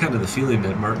kind of the feeling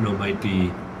that Martineau might be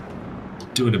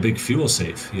doing a big fuel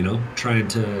save, you know, trying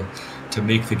to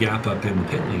make the gap up in the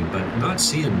pit lane, but not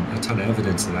seeing a ton of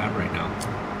evidence of that right now.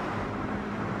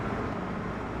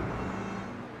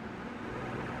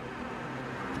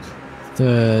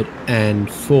 Third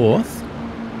and fourth.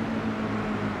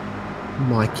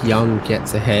 Mike Young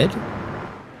gets ahead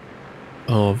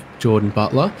of Jordan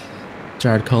Butler.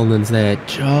 Jared Colin's there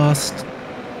just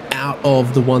out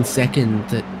of the 1 second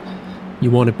that you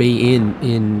want to be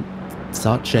in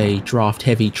such a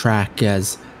draft-heavy track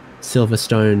as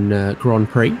Silverstone Grand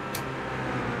Prix.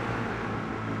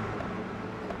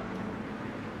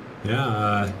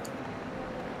 Yeah,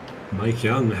 Mike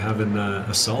Young having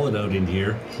a solid outing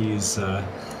here. He's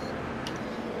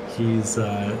seems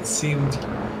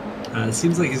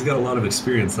like he's got a lot of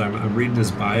experience. I'm reading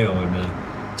his bio,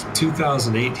 and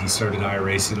 2008 he started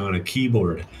iRacing on a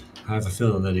keyboard. I have a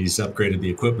feeling that he's upgraded the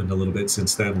equipment a little bit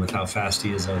since then with how fast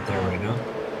he is out there right now.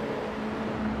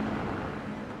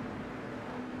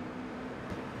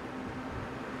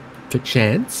 For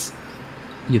chance,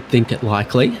 you'd think it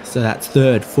likely. So that's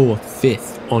third, fourth,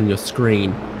 fifth on your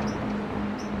screen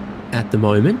at the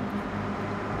moment.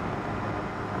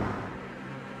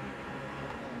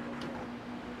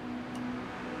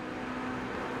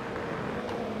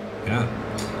 Yeah.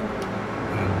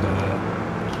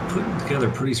 And putting together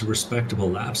pretty respectable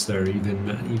laps there, even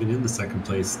in the second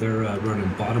place. They're running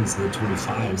bottoms of the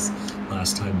 25s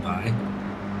last time by.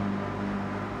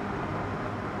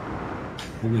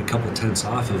 Only a couple tenths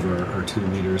off of our two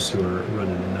leaders who are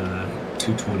running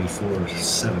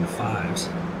 224.75s.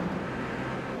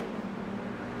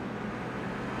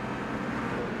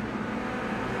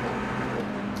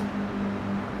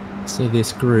 So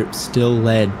this group still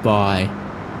led by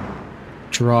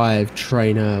Drive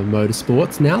Trainer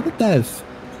Motorsports. Now that they've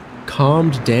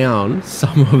calmed down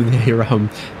some of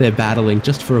their battling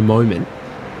just for a moment,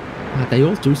 they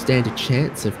all do stand a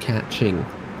chance of catching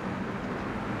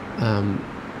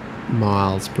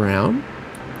Miles Brown.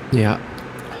 Yeah.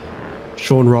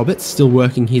 Sean Roberts still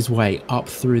working his way up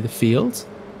through the field,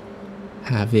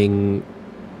 having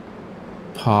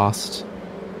passed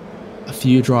a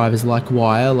few drivers like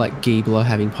Wire, like Giebler,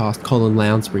 having passed Colin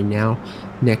Lounsbury. Now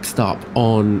next up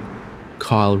on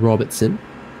Kyle Robertson.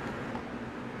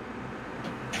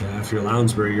 Yeah, if you're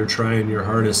Lounsbury, you're trying your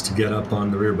hardest to get up on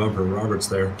the rear bumper of Roberts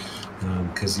there,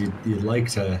 because you'd like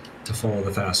to follow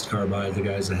the fast car by the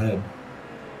guys ahead.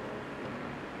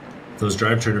 Those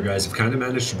Drive Trainer guys have kind of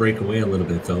managed to break away a little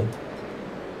bit, though.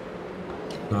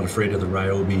 Not afraid of the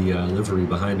Ryobi livery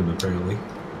behind him, apparently.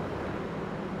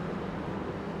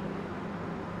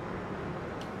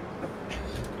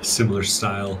 Similar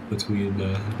style between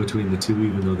the two,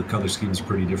 even though the color schemes are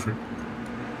pretty different.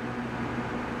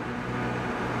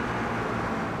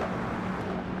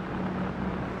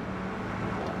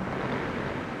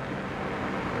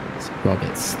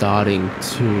 Roberts starting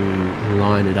to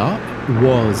line it up.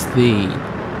 Was the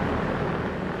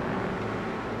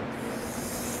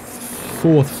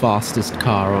fourth fastest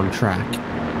car on track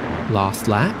last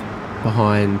lap,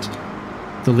 behind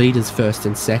the leaders first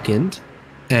and second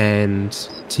and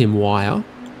Tim Wire.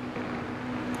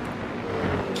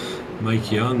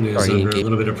 Mike Young is under a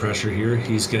little bit of pressure here.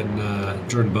 He's getting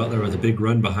Jordan Butler with a big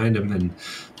run behind him, and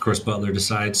of course Butler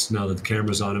decides now that the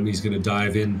camera's on him, he's going to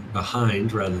dive in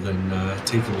behind rather than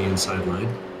taking the inside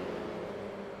line.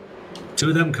 Two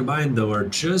of them combined, though, are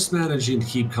just managing to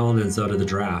keep Collins out of the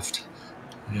draft.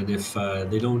 And if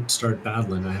they don't start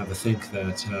battling, I have to think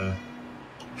that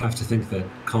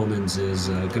Collins is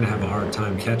going to have a hard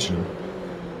time catching him.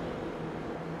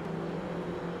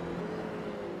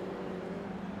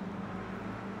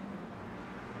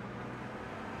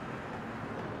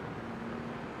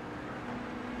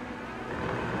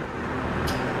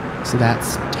 So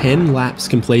that's 10 laps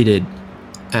completed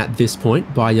at this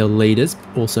point by your leaders,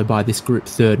 also by this group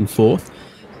 3rd and 4th,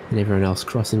 and everyone else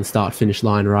crossing the start-finish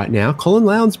line right now. Colin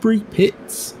Lounsbury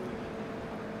pits.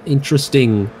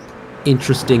 Interesting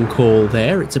call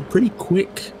there. It's a pretty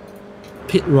quick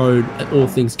pit road, all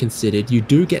things considered. You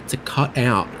do get to cut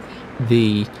out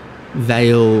the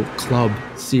Vale Club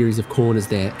series of corners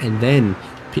there, and then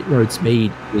pit road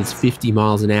speed is 50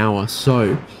 miles an hour.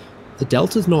 So the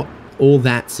delta's not all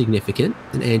that significant,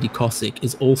 and Andy Kosick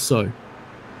is also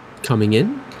coming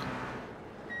in.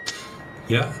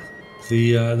 Yeah,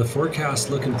 the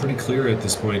forecast looking pretty clear at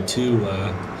this point too.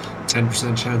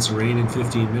 10% chance of rain in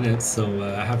 15 minutes, so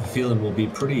I have a feeling we'll be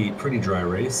pretty dry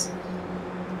race.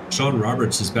 Sean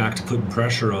Roberts is back to putting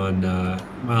pressure on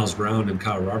Miles Brown and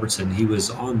Kyle Robertson. He was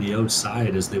on the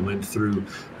outside as they went through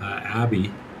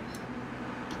Abbey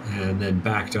and then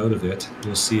backed out of it.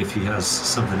 We'll see if he has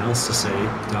something else to say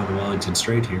down the Wellington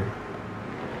Straight here.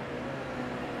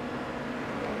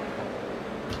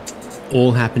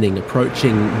 All happening,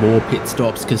 approaching more pit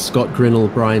stops because Scott Grinnell,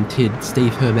 Brian Tidd,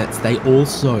 Steve Hermetz, they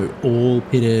also all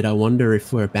pitted. I wonder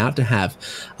if we're about to have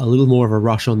a little more of a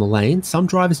rush on the lane. Some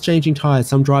drivers changing tyres,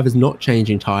 some drivers not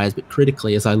changing tyres, but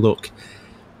critically as I look,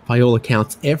 by all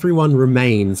accounts, everyone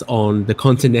remains on the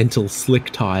Continental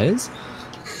slick tyres.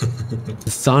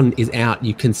 The sun is out,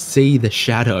 you can see the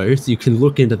shadows, you can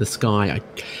look into the sky.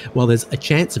 While there's a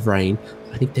chance of rain,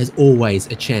 I think there's always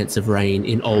a chance of rain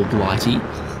in Old Blighty.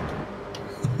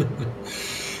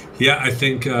 Yeah, I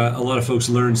think a lot of folks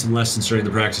learned some lessons during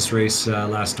the practice race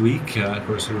last week. Of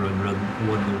course, we were on run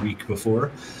one the week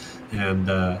before, and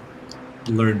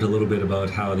learned a little bit about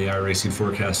how the iRacing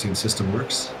forecasting system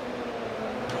works.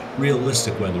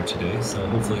 Realistic weather today, so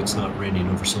hopefully it's not raining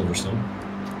over Silverstone.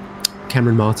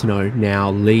 Cameron Martineau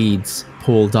now leads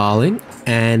Paul Darling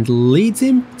and leads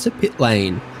him to pit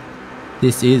lane.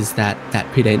 This is that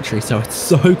pit entry, so it's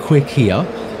so quick here.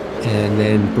 And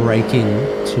then braking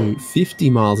to 50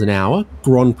 miles an hour,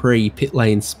 Grand Prix pit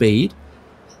lane speed.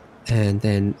 And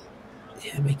then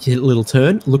make a little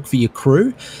turn, look for your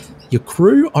crew. Your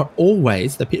crew are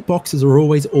always, the pit boxes are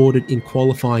always ordered in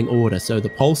qualifying order. So the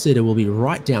pole sitter will be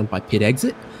right down by pit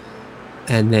exit.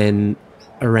 And then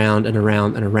around and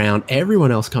around and around,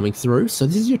 everyone else coming through. So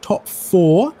this is your top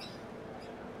 4.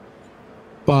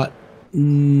 But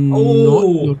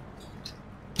Martineau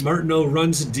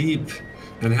runs deep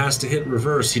and has to hit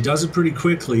reverse. He does it pretty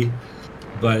quickly,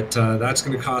 but that's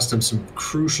going to cost him some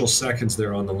crucial seconds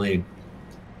there on the lane.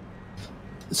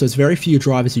 So it's very few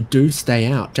drivers who do stay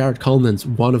out. Jared Coleman's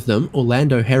one of them.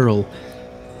 Orlando Herrell,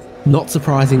 not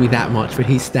surprising me that much, but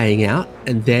he's staying out.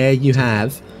 And there you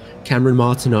have Cameron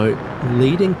Martineau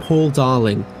leading Paul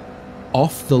Darling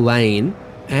off the lane,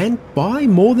 and by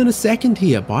more than a second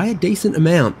here, by a decent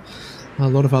amount. A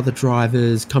lot of other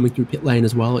drivers coming through pit lane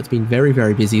as well. It's been very,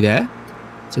 very busy there.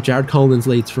 So Jared Coleman's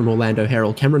leads from Orlando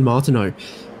Herrell. Cameron Martineau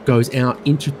goes out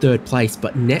into 3rd place,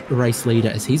 but net race leader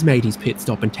as he's made his pit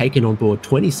stop and taken on board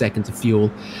 20 seconds of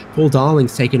fuel. Paul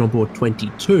Darling's taken on board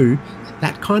 22.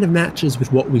 That kind of matches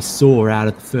with what we saw out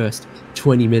of the first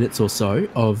 20 minutes or so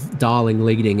of Darling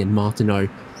leading and Martineau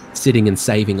sitting and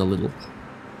saving a little.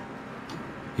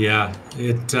 Yeah,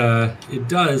 it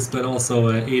does, but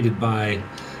also aided by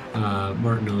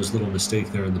Martineau's little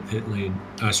mistake there in the pit lane.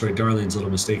 Darling's little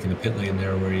mistake in the pit lane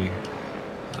there where he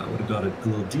would have got it a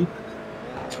little deep.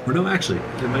 Or no, actually,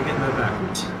 am I getting that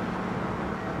backwards?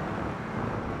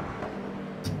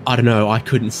 I don't know, I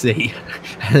couldn't see.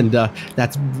 And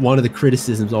that's one of the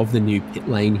criticisms of the new pit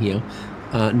lane here.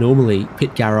 Normally,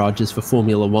 pit garages for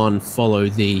Formula One follow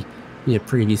the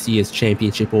previous year's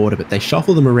championship order, but they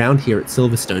shuffle them around here at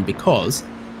Silverstone because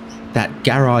that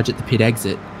garage at the pit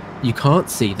exit, you can't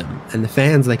see them. And the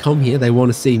fans, they come here, they want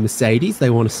to see Mercedes, they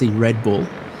want to see Red Bull.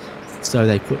 So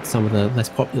they put some of the less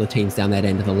popular teams down that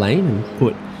end of the lane and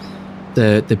put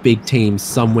the big teams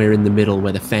somewhere in the middle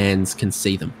where the fans can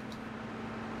see them.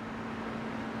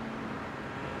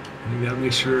 You gotta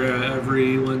make sure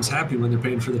everyone's happy when they're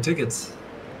paying for the tickets.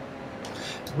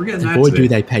 We're getting that boy, today. do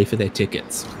they pay for their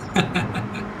tickets. I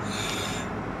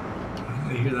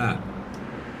hear that.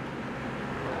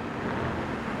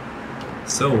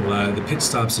 So the pit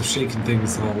stops have shaken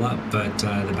things all up, but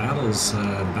the battles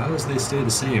they stay the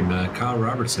same. Kyle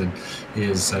Robertson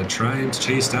is trying to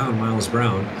chase down Miles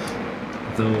Brown,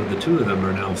 though the two of them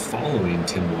are now following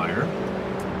Tim Wire.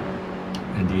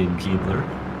 and Ian Keebler.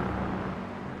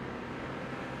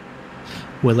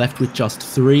 We're left with just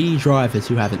 3 drivers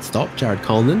who haven't stopped: Jared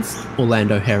Collins,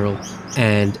 Orlando Herald,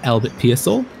 and Albert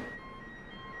Pearsall.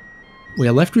 We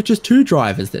are left with just 2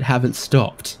 drivers that haven't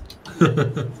stopped.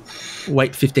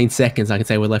 Wait 15 seconds, I can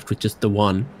say we're left with just the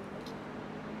one.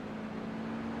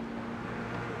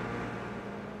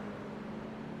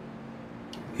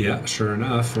 Yeah, sure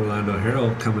enough, Orlando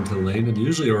Herald coming to the lane, and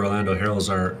usually Orlando Herald's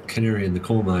our canary in the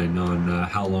coal mine on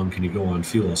how long can you go on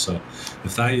fuel. So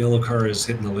if that yellow car is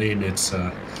hitting the lane, it's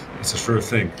a sure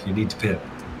thing. You need to pit.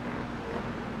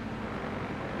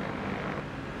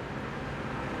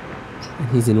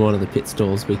 He's in one of the pit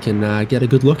stalls we can get a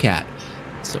good look at.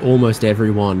 So almost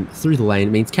everyone through the lane.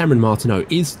 It means Cameron Martineau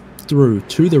is through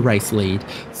to the race lead.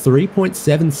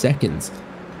 3.7 seconds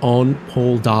on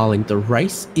Paul Darling. The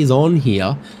race is on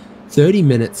here. 30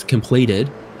 minutes completed.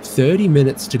 30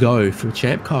 minutes to go for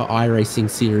ChampCar iRacing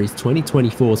Series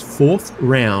 2024's 4th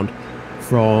round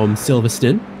from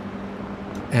Silverstone.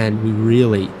 And we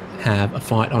really have a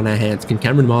fight on our hands. Can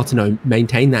Cameron Martineau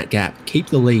maintain that gap, keep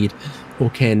the lead,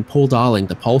 or can Paul Darling,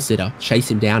 the pole sitter,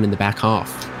 chase him down in the back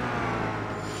half?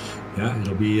 Yeah,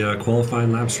 it'll be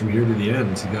qualifying laps from here to the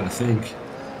end, you got to think.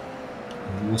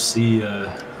 And we'll see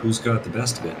who's got the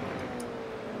best of it.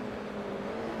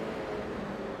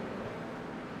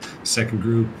 Second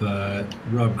group,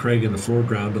 Rob Craig in the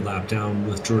foreground, a lap down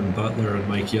with Jordan Butler and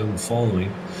Mike Young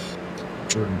following.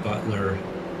 Jordan Butler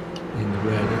in the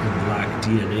red and black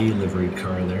DNA liveried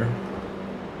car there.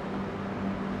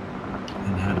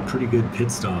 And had a pretty good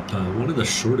pit stop. One of the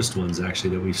shortest ones,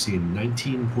 actually, that we've seen.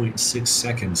 19.6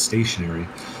 seconds stationary.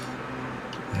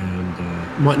 And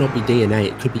might not be DNA,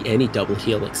 it could be any double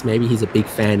helix. Maybe he's a big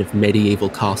fan of medieval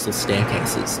castle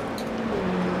staircases.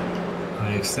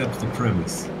 I accept the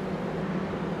premise,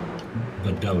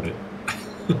 but doubt it.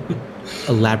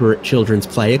 Elaborate children's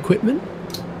play equipment?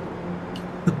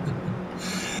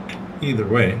 Either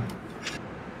way,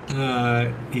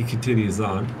 he continues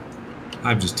on.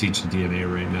 I'm just teaching DNA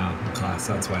right now in class.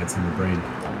 That's why it's in the brain.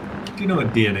 Do you know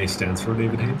what DNA stands for,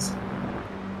 David Haynes?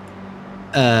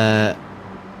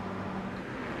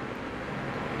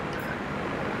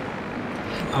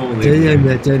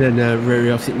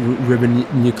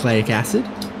 Ribonucleic acid.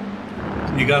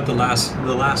 You got the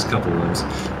last couple ones,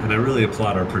 and I really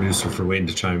applaud our producer for waiting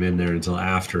to chime in there until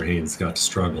after Haynes got to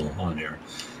struggle on air.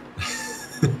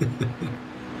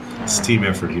 It's a team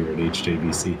effort here at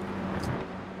HJBC.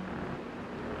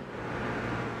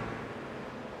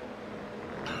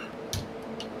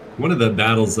 One of the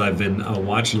battles I've been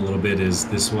watching a little bit is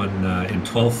this one in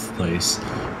 12th place.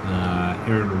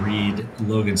 Aaron Reed,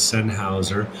 Logan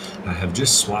Sennhauser have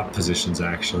just swapped positions,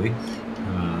 actually.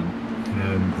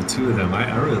 And the two of them,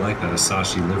 I really like that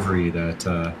Asahi livery that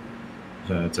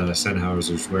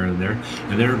Sennhauser's wearing there.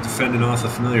 And they're defending off a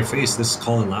familiar face. This is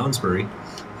Colin Lounsbury,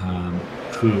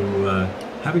 who,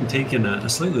 having taken a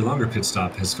slightly longer pit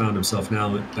stop, has found himself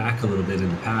now back a little bit in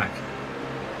the pack.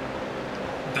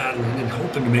 Battling and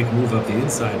hoping to make a move up the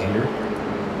inside here.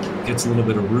 Gets a little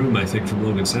bit of room, I think, from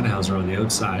Logan Sennhauser on the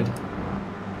outside.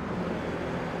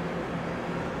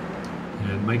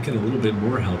 And might get a little bit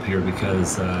more help here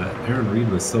because Aaron Reed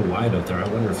was so wide out there. I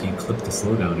wonder if he clipped the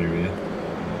slowdown area.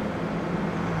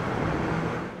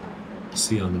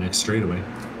 See on the next straightaway.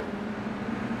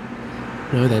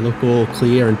 No, they look all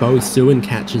clear, and Bowie Sewin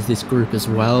catches this group as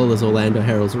well as Orlando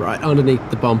Herald's right underneath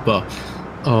the bumper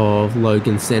of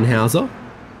Logan Sennhauser.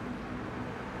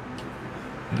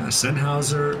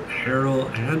 Sennhauser, Harrell,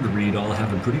 and Reed all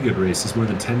having pretty good races, more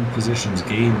than 10 positions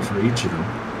gained for each of them.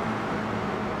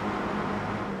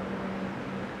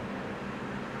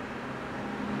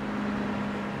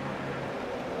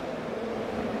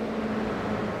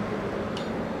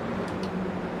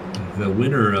 The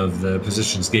winner of the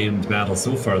positions gained battle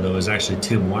so far, though, is actually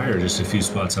Tim Wire, just a few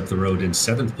spots up the road in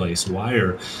 7th place.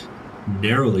 Wire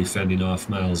narrowly fending off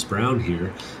Miles Brown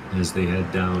here as they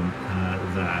head down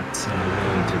that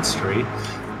Wellington straight.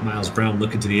 Miles Brown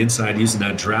looking to the inside, using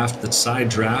that side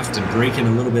draft, and braking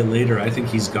a little bit later. I think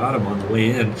he's got him on the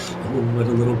way in. Oh, with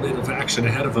a little bit of action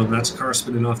ahead of him. That's a car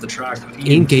spinning off the track.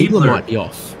 Ian Giebler might be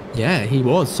off. Yeah, he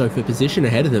was. So for position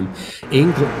ahead of them,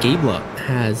 Ian Giebler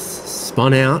has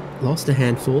spun out, lost a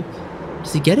handful.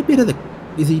 Does he get a bit of the...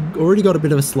 Is he already got a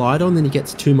bit of a slide on, then he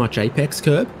gets too much apex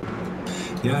curb?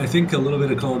 Yeah, I think a little bit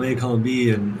of column A, column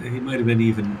B, and he might have been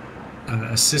even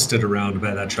assisted around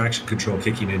by that traction control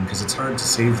kicking in, because it's hard to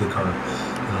save the car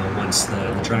once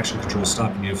the traction control is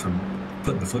stopping you from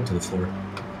putting the foot to the floor.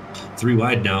 3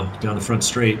 wide now, down the front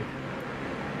straight.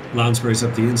 Lounsbury's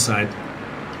up the inside,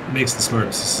 makes the smart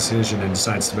decision and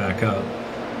decides to back up.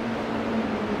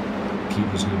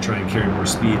 Keeper's going to try and carry more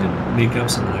speed and make up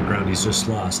some of that ground he's just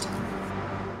lost.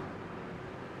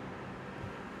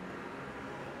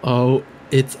 Oh,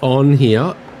 it's on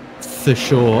here for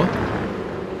sure.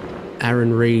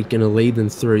 Aaron Reed going to lead them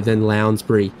through, then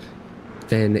Lounsbury,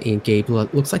 then Ian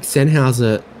Giebler. Looks like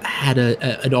Sennhauser had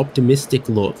an optimistic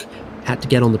look, had to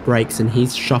get on the brakes, and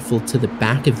he's shuffled to the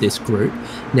back of this group.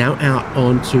 Now out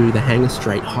onto the Hanger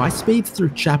Straight. High speeds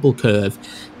through Chapel Curve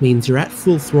means you're at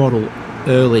full throttle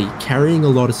early, carrying a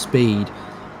lot of speed,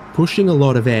 pushing a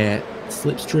lot of air.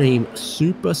 Slipstream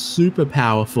super, super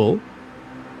powerful.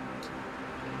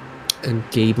 And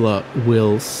Giebler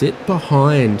will sit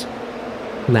behind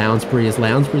Lounsbury as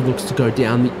Lounsbury looks to go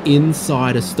down the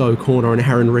inside of Stowe Corner, and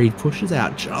Aaron Reed pushes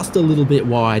out just a little bit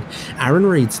wide. Aaron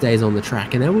Reed stays on the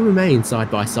track, and they will remain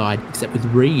side by side, except with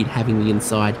Reed having the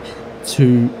inside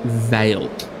to Vale.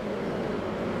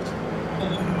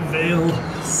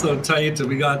 Vale, so tight. And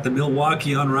we got the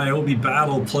Milwaukee on Ryobi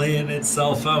battle playing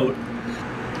itself out.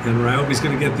 And Ryobi's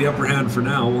going to get the upper hand for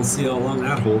now. We'll see how long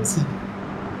that holds.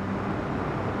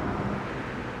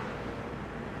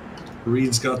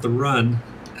 Reed's got the run,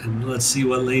 and let's see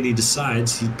what lane he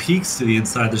decides. He peeks to the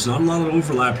inside. There's not a lot of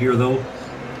overlap here, though.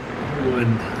 Oh,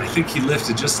 and I think he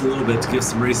lifted just a little bit to give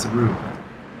some racing room.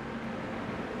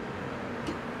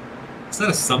 Is that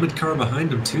a Summit car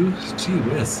behind him, too? Gee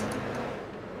whiz.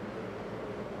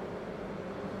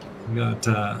 We got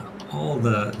all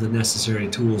the necessary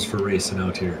tools for racing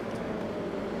out here.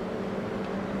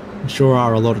 Sure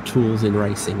are a lot of tools in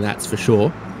racing, that's for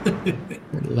sure.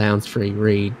 Lounsbury,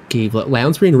 Reed, Giebler.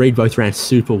 Lounsbury and Reed both ran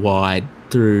super wide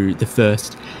through the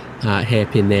first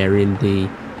hairpin there in the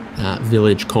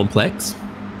village complex.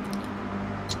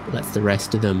 Lets the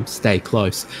rest of them stay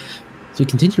close. So we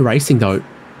continue racing though.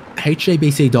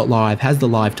 HJBC.live has the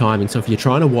live timing, so if you're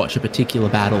trying to watch a particular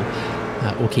battle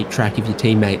or keep track of your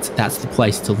teammates, that's the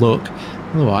place to look.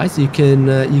 Otherwise, you can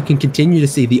continue to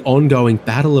see the ongoing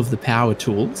battle of the power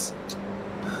tools.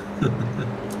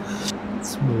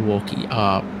 Milwaukee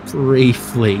are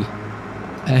briefly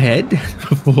ahead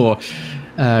before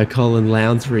Colin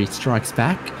Lounsbury strikes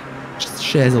back. Just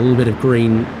shares a little bit of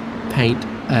green paint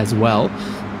as well.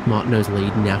 Martineau's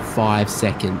lead now 5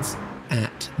 seconds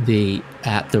at the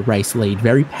race lead.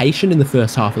 Very patient in the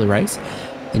first half of the race,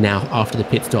 and now after the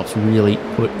pit stops really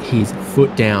put his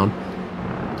foot down.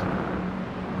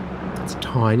 It's a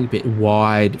tiny bit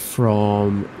wide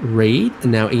from Reed,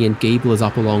 and now Ian Giebler's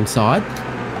up alongside.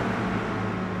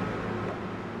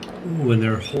 Ooh, and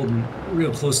they're holding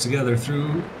real close together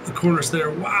through the corners there.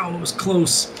 Wow, it was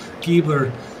close.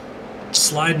 Giebler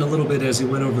sliding a little bit as he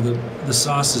went over the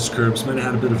sausage curbs. Might have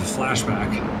had a bit of a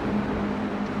flashback.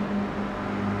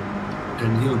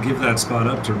 And he'll give that spot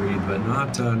up to Reed, but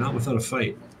not without a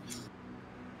fight.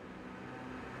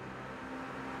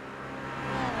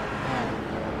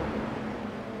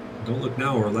 Don't look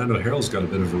now, Orlando Harrell's got a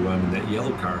bit of a run in that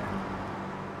yellow car.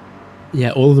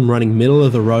 Yeah, all of them running middle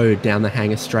of the road down the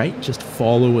Hanger Straight, just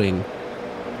following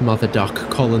Mother Duck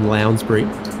Colin Lounsbury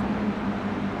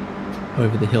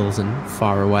over the hills and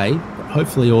far away. But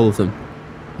hopefully all of them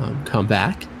come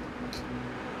back.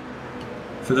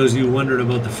 For those of you wondering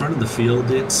about the front of the field,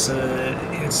 it's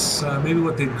maybe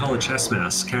what they'd call a chess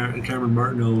match. Cameron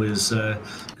Martineau is got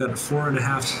a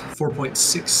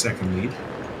 4.6 second lead.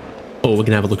 Oh, we're going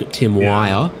to have a look at Tim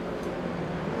Wire.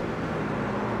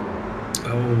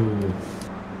 Oh,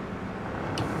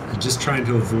 just trying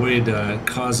to avoid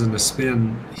causing a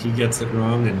spin. He gets it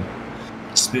wrong and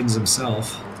spins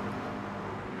himself.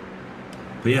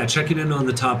 But yeah, checking in on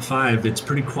the top 5, it's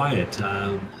pretty quiet.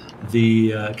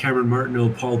 The Cameron Martineau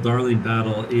Paul Darling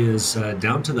battle is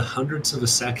down to the hundredths of a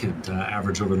second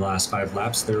average over the last 5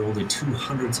 laps. They're only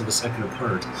 200ths of a second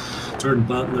apart. Jordan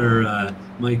Butler,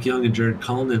 Mike Young, and Jared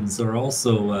Collins are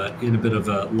also in a bit of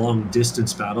a long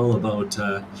distance battle, about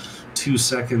 4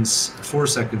 seconds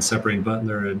separating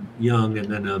Butler and Young,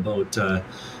 and then about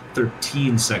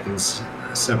 13 seconds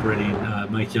separating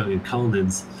Mike Young and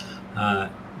Collins.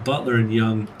 Butler and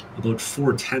Young about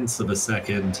 0.4 of a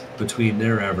second between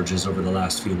their averages over the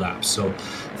last few laps. So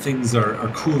things are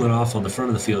cooling off on the front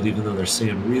of the field, even though they're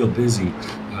staying real busy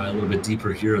a little bit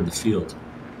deeper here in the field.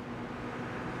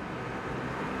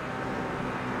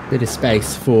 Bit of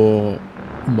space for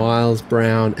Miles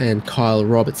Brown and Kyle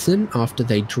Robertson after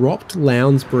they dropped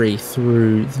Lounsbury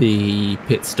through the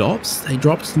pit stops. They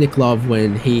dropped Nick Love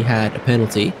when he had a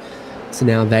penalty. So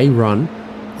now they run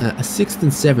a 6th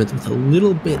and 7th with a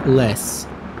little bit less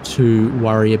to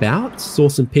worry about. Saw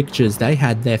some pictures. They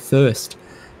had their first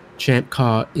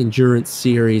ChampCar Endurance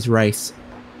Series race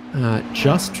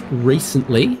just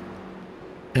recently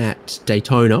at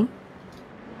Daytona.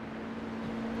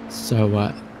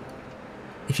 So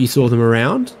if you saw them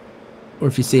around, or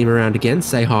if you see them around again,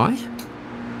 say hi.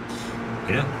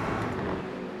 Yeah.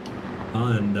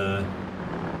 And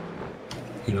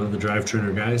you know, the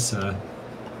drivetrainer guys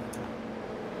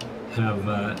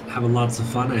having lots of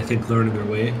fun. I think learning their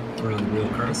way around the real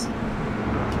cars,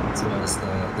 as well as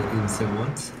the in-sim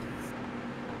ones.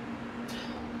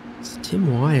 So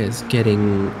Tim Wyer's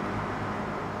getting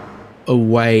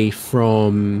away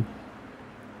from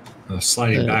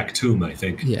sliding back to him, I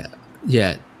think.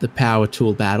 Yeah, the power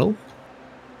tool battle.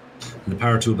 And the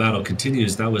power tool battle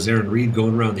continues. That was Aaron Reed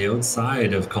going around the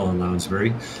outside of Colin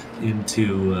Lounsbury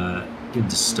into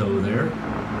Stowe there.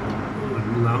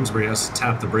 And Lounsbury has to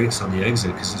tap the brakes on the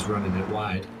exit because he's running it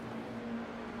wide.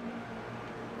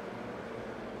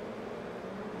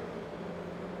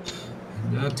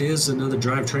 And that is another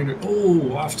drivetrainer.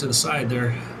 Oh, off to the side there.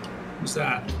 Who's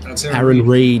that? That's Aaron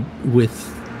Reed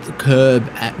with the curb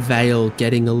at Vale,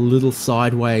 getting a little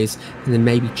sideways and then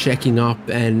maybe checking up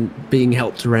and being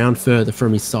helped around further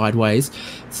from his sideways.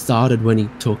 Started when he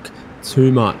took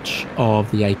too much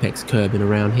of the apex curb, and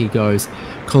around he goes.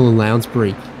 Colin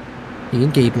Lounsbury,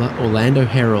 Ian Giebler, Orlando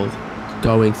Herald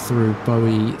going through.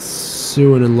 Bowie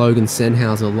Suen and Logan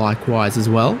Sennhauser likewise as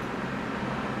well.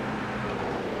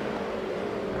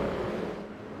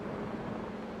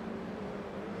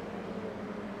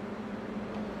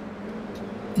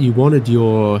 You wanted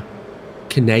your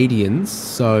Canadians,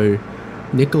 so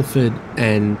Nicholford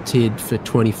and Tid for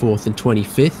 24th and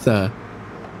 25th are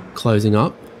closing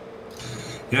up.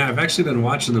 Yeah, I've actually been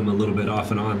watching them a little bit off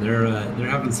and on. They're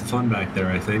having some fun back there,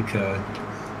 I think.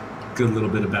 Good little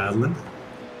bit of battling.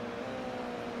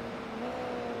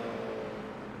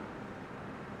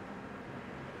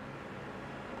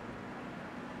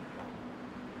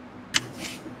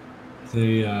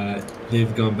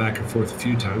 They've gone back and forth a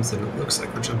few times, and it looks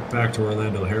like we're jumping back to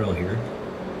Orlando Harrell here,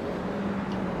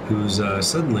 who's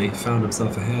suddenly found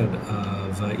himself ahead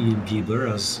of Ian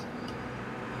Giebler as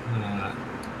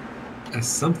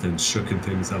something's shooking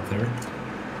things up there.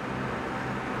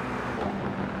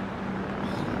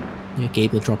 Yeah,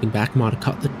 Giebler dropping back, might have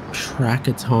cut the track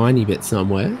a tiny bit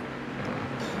somewhere.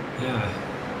 Yeah.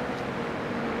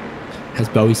 Has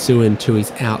Bowie Suen to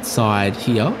his outside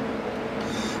here.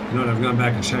 You know what, I've gone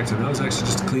back and checked, and that was actually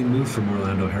just a clean move from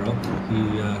Orlando Harrell.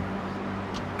 He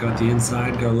got the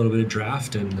inside, got a little bit of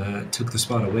draft, and took the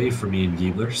spot away from Ian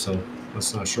Giebler, so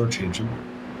let's not shortchange him.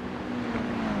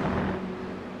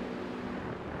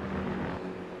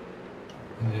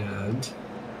 And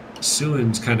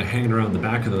Suen's kind of hanging around the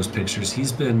back of those pictures.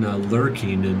 He's been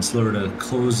lurking and sort of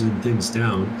closing things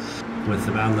down. With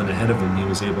the battling ahead of him, he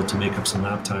was able to make up some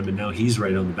lap time, and now he's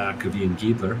right on the back of Ian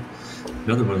Giebler.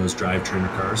 Another one of those drivetrainer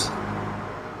cars,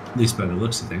 at least by the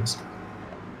looks of things.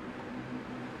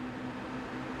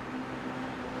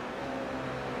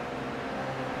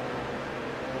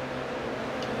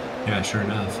 Yeah, sure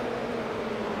enough.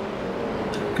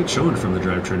 Good showing from the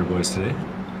drivetrainer boys today.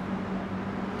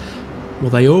 Well,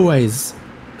 they always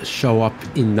show up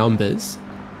in numbers.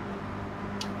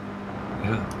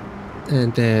 Yeah.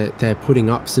 And they're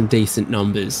putting up some decent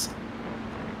numbers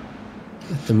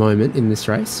at the moment in this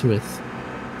race, with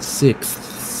 6th,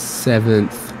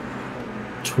 7th,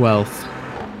 12th.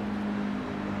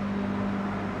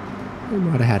 We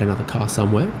might have had another car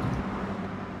somewhere.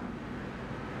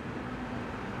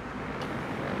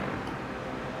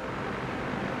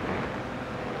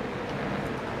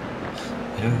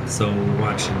 Yeah, so we're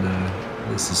watching,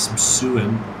 this is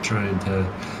Suen trying to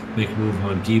make a move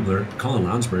on Giebler. Colin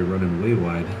Lounsbury running way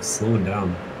wide, slowing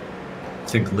down. I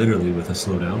think literally with a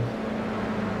slowdown.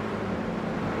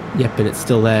 Yep, and it's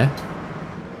still there.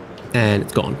 And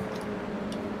it's gone.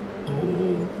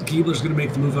 Oh, Giebler's going to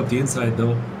make the move up the inside,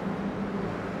 though.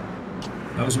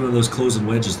 That was one of those closing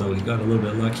wedges, though. He got a little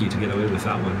bit lucky to get away with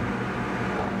that one.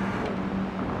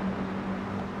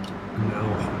 And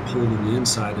now holding the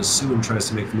inside as Suen tries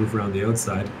to make the move around the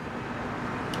outside.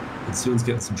 And Suen's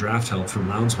getting some draft help from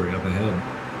Lounsbury up ahead.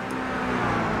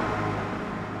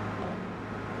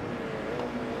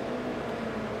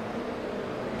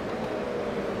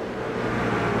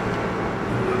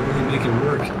 Really make it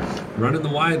work. Running the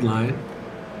wide line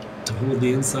to hold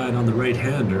the inside on the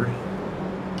right-hander.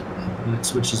 When it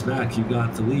switches back, you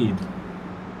got the lead.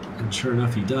 And sure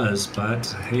enough, he does. But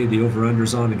hey, the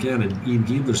over-under's on again, and Ian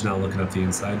Giebler's now looking up the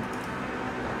inside.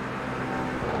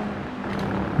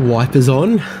 Wipers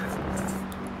on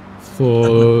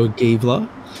for Giebler.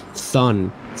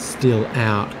 Sun still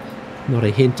out. Not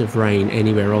a hint of rain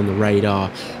anywhere on the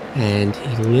radar. And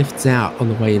he lifts out on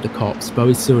the way into Cops.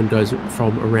 Bowie Suen goes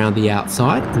from around the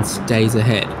outside and stays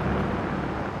ahead.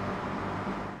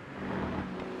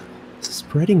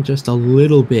 Spreading just a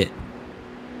little bit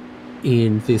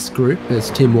in this group as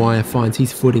Tim Wire finds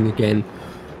his footing again,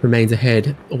 remains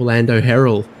ahead. Orlando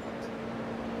Herald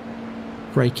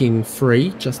breaking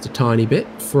free just a tiny bit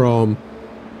from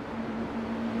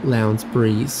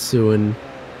Lounsbury, Sue and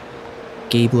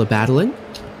Giebler battling.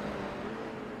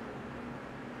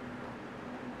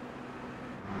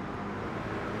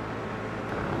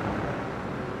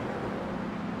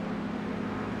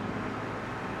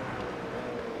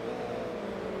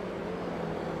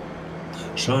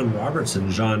 Sean Roberts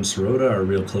and John Sirota are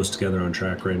real close together on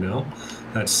track right now.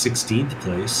 That's 16th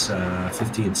place,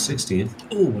 15th, 16th.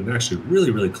 Oh, and actually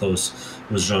really, really close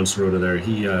was John Sirota there.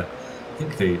 He, I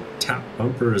think they tapped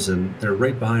bumpers and they're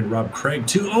right behind Rob Craig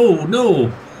too. Oh, no!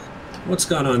 What's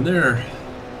gone on there?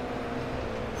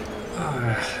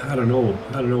 I don't know.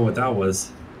 I don't know what that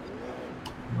was.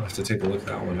 I'll have to take a look at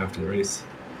that one after the race.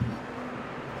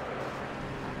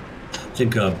 I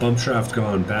think bump shaft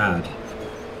gone bad.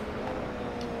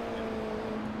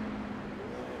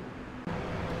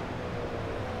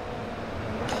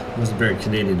 Wasn't very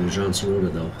Canadian to John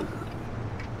Sirota, though.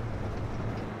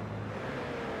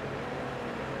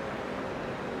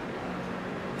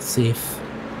 See if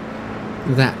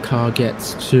that car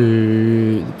gets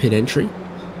to the pit entry,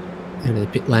 into the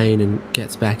pit lane, and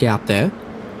gets back out there.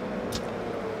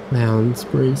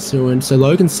 Lounsbury, Sewin. So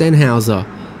Logan Sennhauser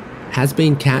has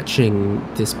been catching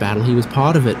this battle. He was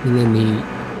part of it, and then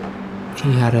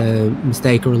he had a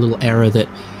mistake or a little error that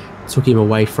took him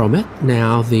away from it.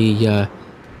 Now the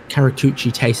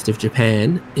Karakuchi Taste of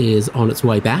Japan is on its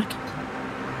way back.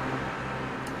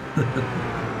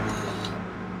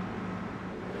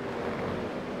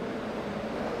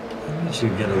 You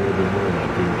should get a little bit more of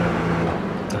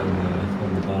that beer down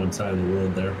on the bottom side of the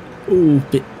world there. Ooh,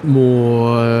 bit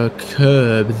more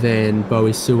curb than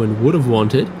Bowie Sewin would have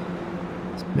wanted.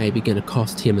 It's maybe going to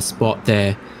cost him a spot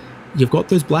there. You've got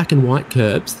those black and white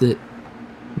curbs that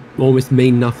almost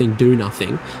mean nothing, do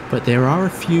nothing, but there are a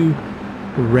few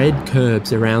red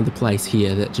curbs around the place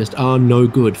here that just are no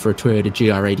good for a Toyota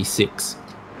GR86.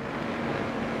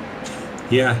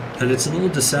 Yeah, and it's a little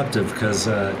deceptive because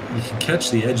you can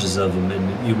catch the edges of them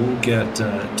and you won't get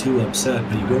too upset,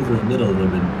 but you go over the middle of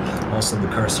them and all of a sudden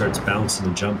the car starts bouncing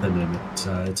and jumping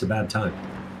and it's a bad time.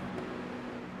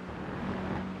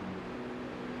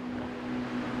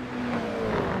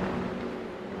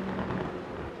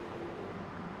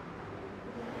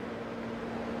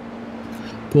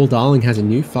 Paul Darling has a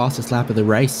new fastest lap of the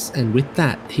race, and with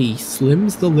that he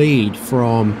slims the lead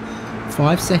from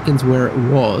 5 seconds where it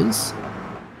was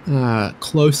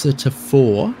closer to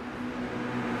 4.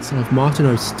 So if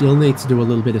Martineau still needs to do a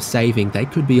little bit of saving, they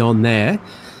could be on there.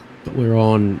 But we're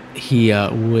on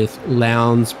here with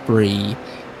Lounsbury,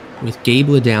 with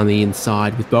Giebler down the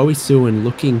inside, with Bowie Sewin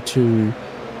looking to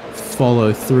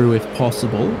follow through if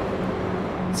possible.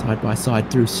 Side by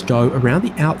side through Stowe. Around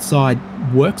the outside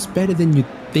works better than you'd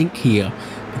think here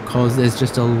because there's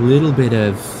just a little bit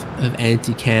of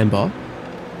anti-camber.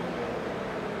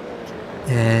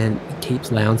 And it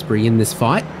keeps Lounsbury in this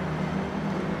fight.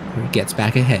 He gets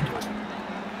back ahead.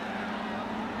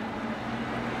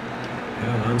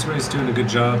 Yeah, Lounsbury's doing a good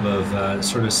job of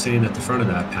sort of staying at the front of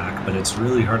that pack, but it's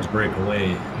really hard to break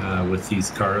away with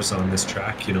these cars on this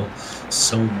track, you know.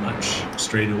 So much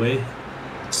straightaway,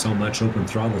 so much open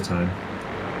throttle time.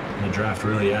 And the draft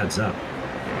really adds up.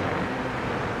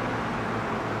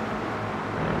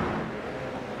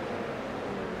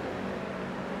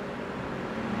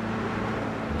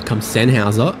 Comes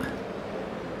Sennhauser,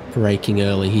 braking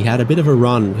early. He had a bit of a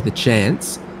run with a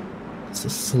chance. It's a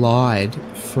slide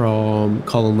from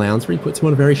Colin Lounsbury, puts him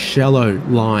on a very shallow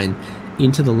line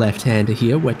into the left-hander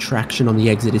here, where traction on the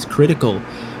exit is critical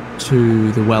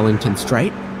to the Wellington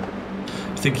straight.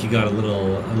 I think he got a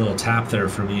little tap there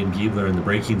from Ian Giebler in the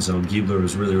braking zone. Giebler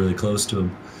was really, really close to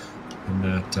him,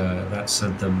 and that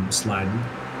sent them sliding.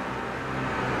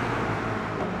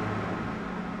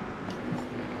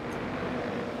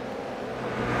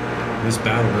 This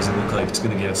battle doesn't look like it's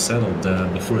going to get settled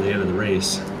before the end of the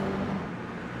race.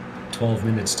 12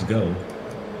 minutes to go,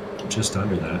 just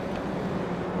under that.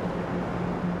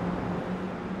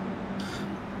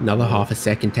 Another half a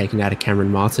second taken out of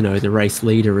Cameron Martineau, the race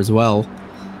leader as well.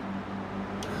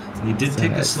 He did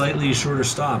take a slightly shorter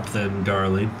stop than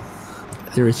Darling.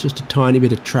 There is just a tiny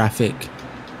bit of traffic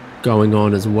going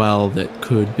on as well that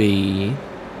could be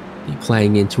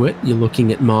playing into it. You're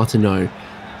looking at Martineau,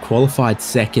 qualified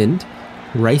second,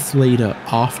 race leader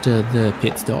after the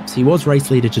pit stops. He was race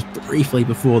leader just briefly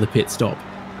before the pit stop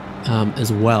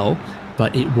as well,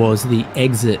 but it was the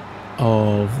exit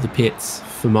of the pits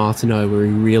for Martineau where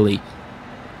he really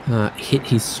hit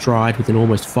his stride with an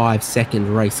almost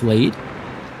 5-second race lead.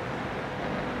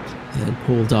 And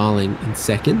Paul Darling in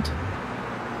second.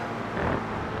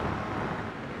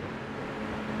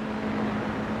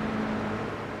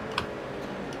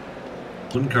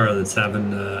 One car that's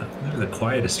having maybe the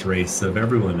quietest race of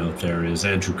everyone out there is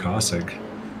Andrew Kosick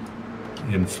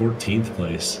in 14th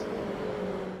place.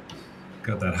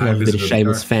 Got that high Love a bit of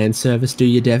shameless fan service, do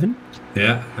you, Devon?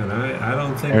 Yeah, and I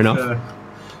don't think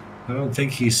I don't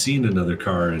think he's seen another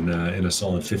car in a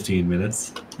solid 15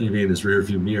 minutes. Maybe in his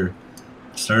rearview mirror.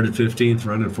 Started 15th,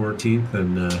 running 14th,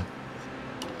 and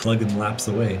plugging laps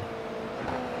away.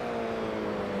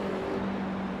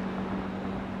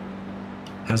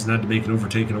 Hasn't had to make an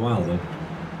overtake in a while, though.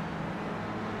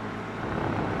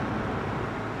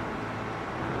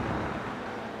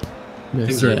 No,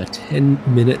 sir.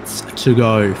 10 minutes to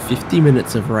go. 50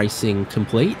 minutes of racing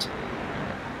complete.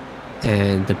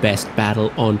 And the best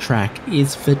battle on track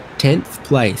is for 10th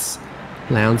place.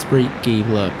 Lounsbury,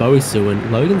 Giebler, Bowie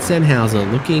Sewin, Logan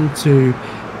Sennhauser looking to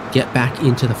get back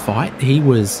into the fight. He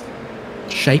was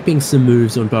shaping some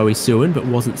moves on Bowie Sewin, but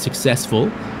wasn't successful.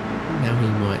 Now he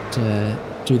might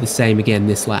do the same again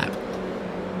this lap.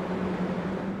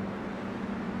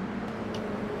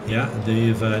 Yeah,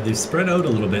 they've spread out a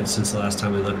little bit since the last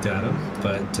time we looked at them,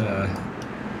 but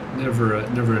never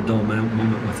a dull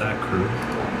moment with that crew.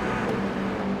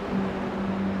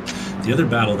 The other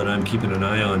battle that I'm keeping an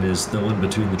eye on is the one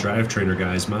between the drivetrainer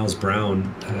guys. Miles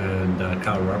Brown and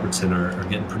Kyle Robertson are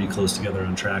getting pretty close together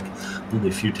on track. Only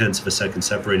a few tenths of a second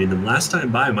separating them. Last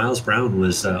time by, Miles Brown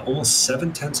was almost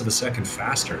 7/10 of a second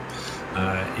faster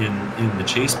in the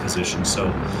chase position.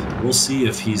 So we'll see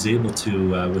if he's able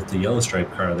to, with the yellow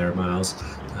stripe car there, Miles.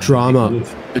 Drama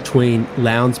between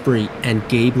Lounsbury and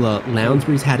Giebler.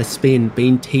 Lounsbury's had a spin,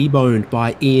 been T-boned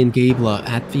by Ian Giebler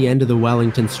at the end of the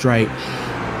Wellington Straight.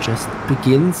 Just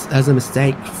begins as a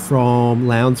mistake from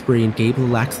Lounsbury, and Giebler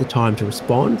lacks the time to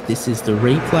respond. This is the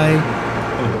replay.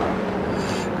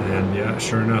 And yeah,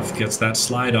 sure enough, gets that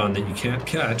slide on that you can't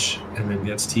catch, and then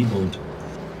gets T-boned.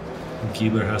 And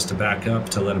Giebler has to back up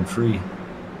to let him free.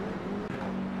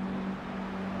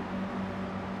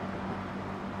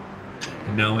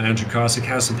 And now Andrew Kosick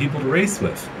has some people to race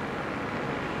with.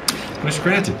 Much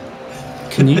granted.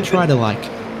 Can you try to,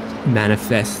 like,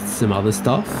 manifest some other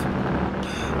stuff?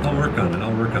 I'll work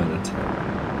on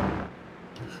it.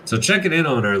 So checking in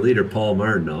on our leader, Paul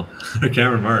Martineau,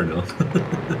 Cameron Martineau.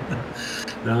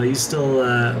 Now he's still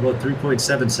about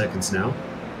 3.7 seconds now.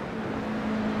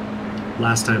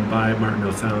 Last time by,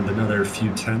 Martineau found another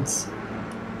few tenths.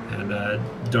 And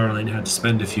Darling had to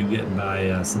spend a few getting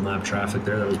by some lap traffic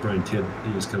there. That was Brian Tidd.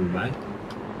 He was coming by.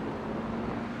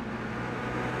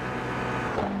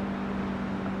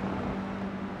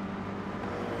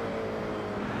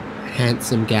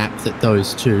 Handsome gap that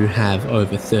those two have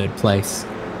over third place.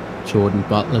 Jordan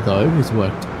Butler, though, has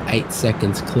worked 8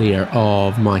 seconds clear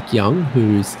of Mike Young,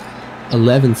 who's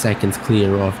 11 seconds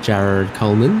clear of Jared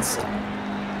Coleman's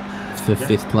for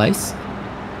 5th place.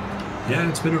 Yeah,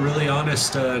 it's been a really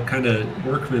honest kind of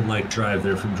workman-like drive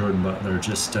there from Jordan Butler,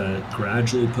 just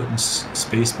gradually putting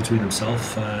space between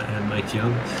himself and Mike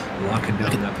Young, locking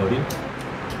down that podium.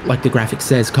 Like the graphic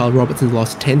says, Kyle Robertson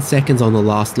lost 10 seconds on the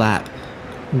last lap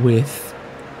with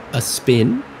a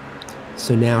spin.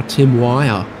 So now Tim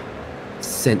Wire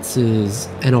senses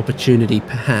an opportunity,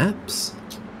 perhaps.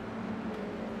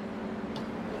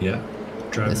 Yeah.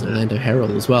 There's Orlando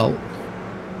Herald as well.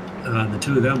 The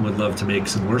two of them would love to make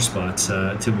some more spots.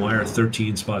 Tim Wire,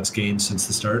 13 spots gained since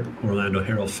the start. Orlando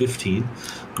Herald, 15.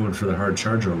 Going for the Hard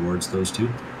Charger Awards, those two.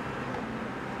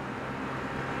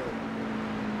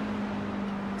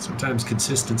 Sometimes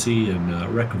consistency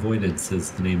and wreck avoidance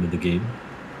is the name of the game.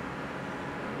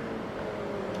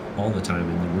 All the time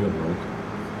in the real world.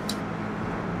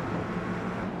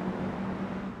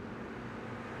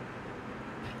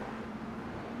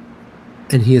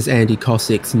 And here's Andy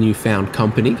Kosick's newfound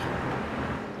company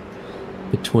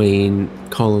between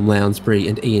Colin Lounsbury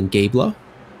and Ian Giebler.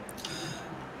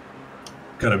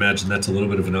 Gotta imagine that's a little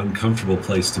bit of an uncomfortable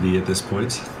place to be at this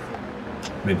point.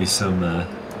 Maybe some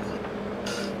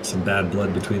bad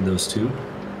blood between those two.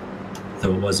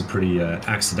 Though it was a pretty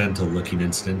accidental looking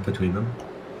incident between them.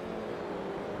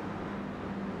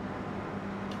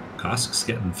 Kosick's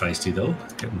getting feisty though,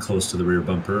 getting close to the rear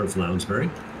bumper of Lounsbury.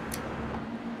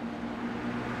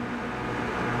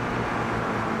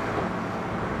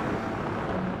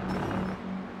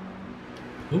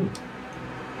 Ooh.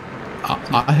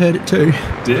 I heard it too.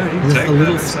 Yeah, just a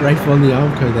little strafe on the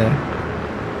Armco there.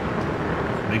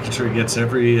 Making sure he gets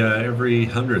every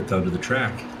 100th out of the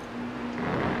track.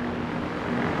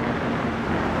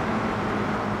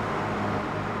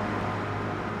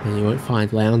 And you won't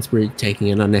find Lounsbury taking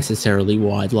an unnecessarily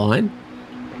wide line.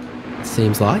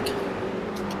 seems like.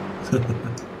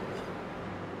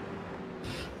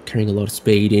 Carrying a lot of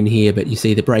speed in here, but you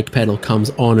see the brake pedal comes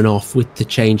on and off with the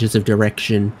changes of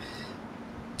direction,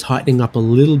 tightening up a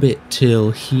little bit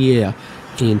till here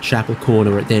in Chapel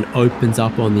Corner. It then opens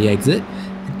up on the exit.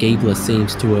 Giebler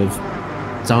seems to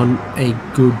have done a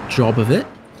good job of it.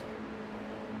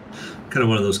 Kind of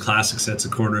one of those classic sets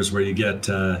of corners where you get,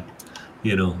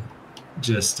 you know,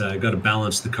 just got to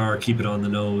balance the car, keep it on the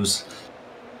nose.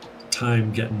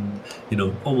 Time getting, you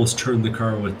know, almost turn the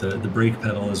car with the brake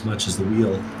pedal as much as the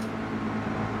wheel.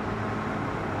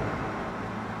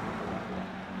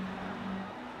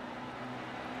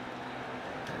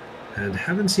 And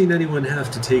haven't seen anyone have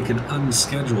to take an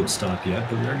unscheduled stop yet,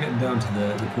 but we are getting down to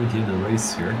the pointy end of the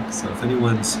race here. So if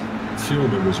anyone's fuel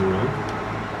numbers are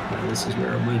wrong, this is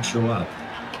where it might show up.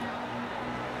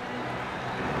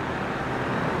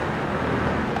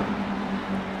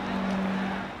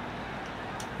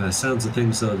 Sounds of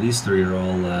things, though, these three are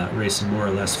all racing more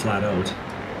or less flat out.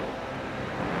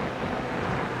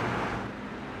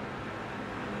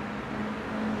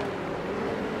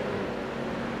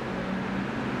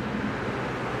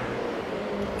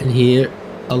 And here,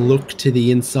 a look to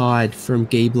the inside from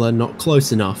Giebler, not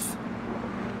close enough.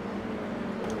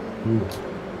 Ooh.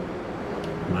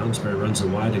 Lounsbury runs it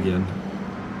wide again.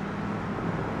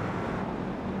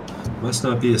 Must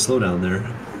not be a slowdown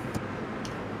there.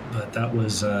 But that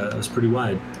was pretty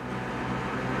wide.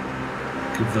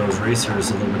 Give those racers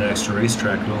a little bit extra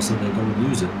racetrack, and also they go and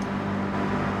use it.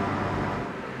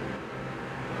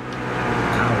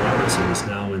 Kyle Robertson is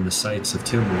now in the sights of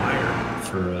Tim Wire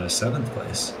for 7th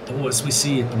place. Oh, as we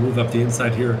see a move up the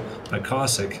inside here by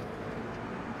Kosick.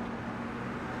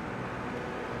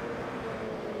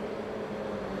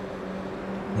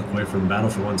 Look away from the battle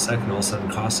for 1 second. All of a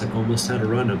sudden, Kosick almost had a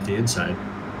run up the inside.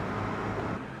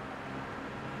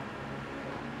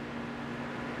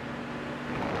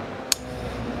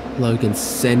 Logan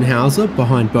Sennhauser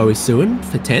behind Bowie Suin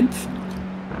for 10th.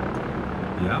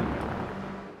 Yeah.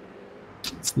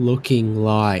 It's looking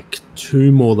like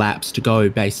 2 more laps to go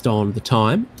based on the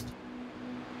time.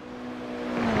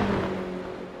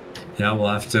 Yeah, we'll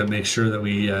have to make sure that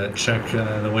we check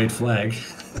the white flag.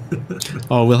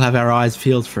 Oh, we'll have our eyes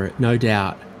peeled for it, no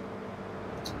doubt.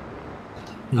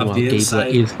 Meanwhile, Giebler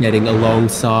is getting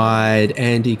alongside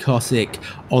Andy Kosick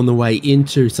on the way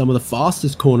into some of the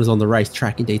fastest corners on the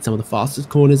racetrack. Indeed, some of the fastest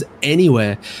corners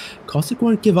anywhere. Kosick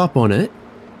won't give up on it.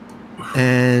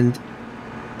 And...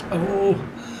 oh,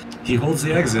 he holds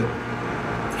the exit.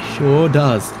 Sure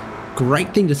does.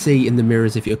 Great thing to see in the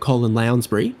mirrors if you're Colin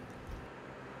Lounsbury.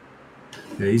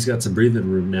 Yeah, he's got some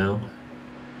breathing room now.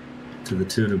 To the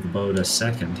tune of about a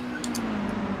second.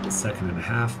 A second and a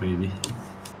half, maybe.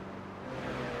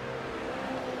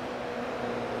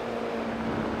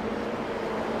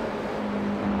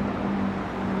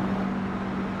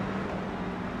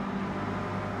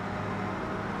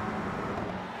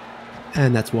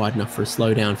 And that's wide enough for a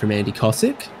slowdown from Andy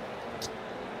Kosick.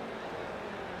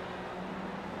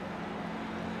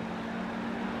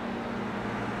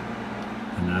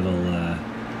 And that'll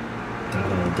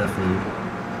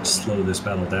definitely slow this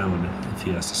battle down if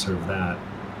he has to serve that.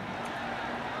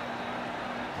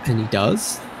 And he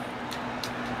does.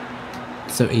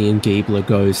 So Ian Giebler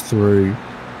goes through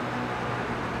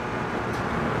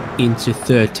into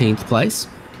 13th place.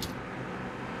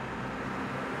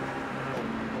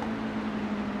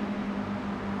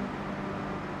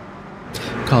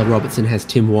 Kyle Robertson has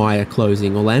Tim Wire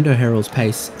closing. Orlando Herald's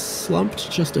pace slumped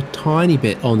just a tiny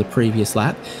bit on the previous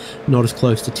lap. Not as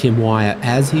close to Tim Wire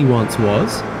as he once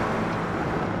was.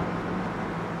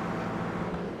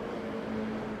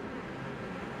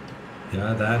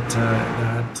 Yeah,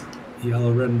 that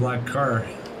yellow, red, and black car,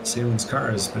 Salen's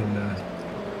car, has been...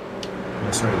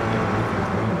 oh, sorry,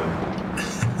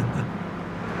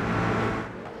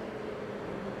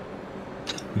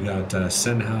 we got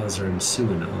Sennhauser and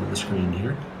Suin on the screen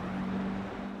here.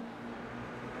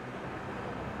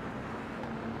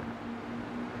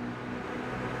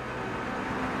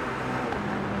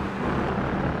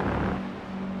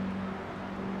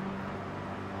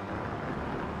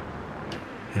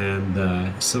 And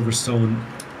Silverstone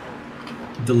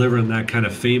delivering that kind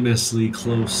of famously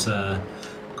close.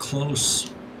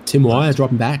 Tim Wire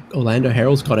dropping back. Orlando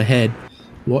Herald's got ahead.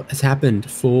 What has happened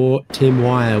for Tim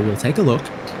Wire? We'll take a look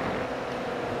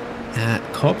at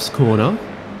Cop's Corner.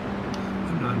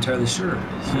 I'm not entirely sure.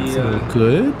 He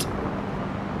good.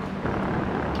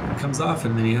 He comes off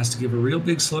and then he has to give a real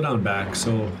big slowdown back.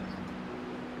 So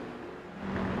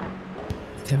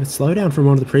to have a slowdown from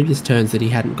one of the previous turns that he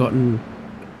hadn't gotten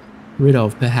rid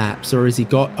of, perhaps, or has he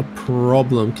got a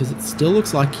problem? Because it still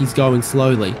looks like he's going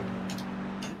slowly.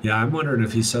 Yeah, I'm wondering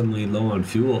if he's suddenly low on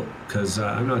fuel, because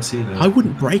I'm not seeing it. I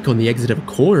wouldn't brake on the exit of a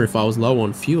corner if I was low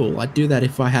on fuel. I'd do that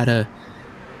if I had a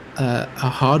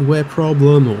hardware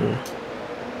problem or...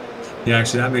 Yeah,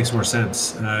 actually, that makes more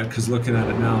sense, because looking at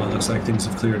it now, it looks like things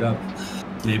have cleared up.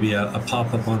 Maybe a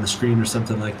pop-up on the screen or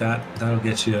something like that. That'll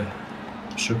get you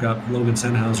shook up. Logan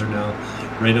Sennhauser now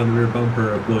right on the rear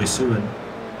bumper of Bowie Suin.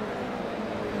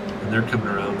 And they're coming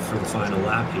around for the final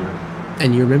lap here.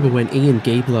 And you remember when Ian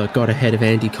Giebler got ahead of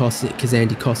Andy Kosick because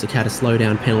Andy Kosick had a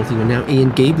slowdown penalty. Well, now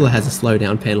Ian Giebler has a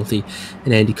slowdown penalty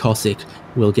and Andy Kosick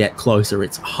will get closer.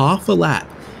 It's half a lap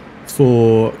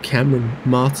for Cameron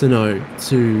Martineau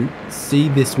to see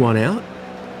this one out.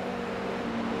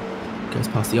 Goes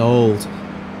past the old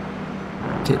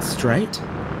pit straight.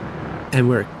 And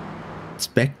we're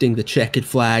expecting the checkered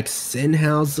flag.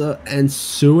 Sennhauser and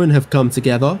Suin have come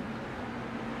together.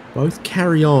 Both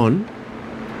carry on.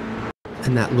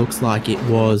 And that looks like it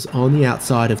was on the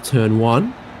outside of turn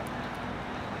 1.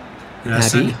 Yeah,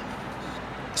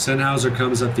 Sennhauser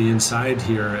comes up the inside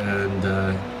here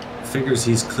and figures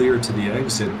he's clear to the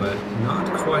exit, but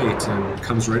not quite, and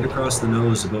comes right across the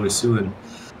nose of Bowie Suin.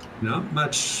 Not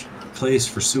much place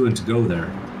for Suin to go there.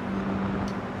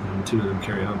 And 2 of them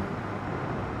carry on.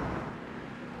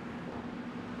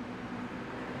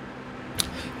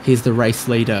 Here's the race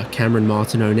leader, Cameron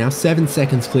Martineau, now 7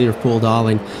 seconds clear of Paul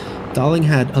Darling. Darling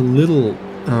had a little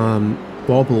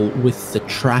bobble with the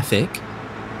traffic.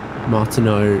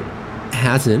 Martineau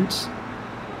hasn't.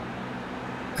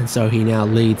 And so he now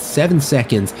leads 7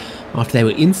 seconds after they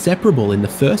were inseparable in the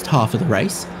first half of the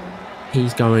race.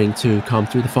 He's going to come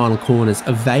through the final corners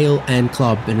of Vale and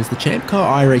Club. And as the ChampCar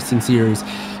iRacing Series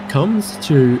comes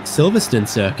to Silverstone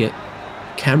circuit,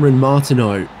 Cameron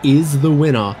Martineau is the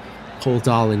winner. Paul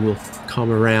Darling will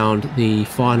come around the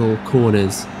final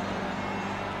corners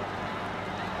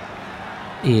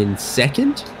in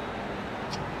second.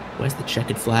 Where's the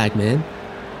checkered flag, man?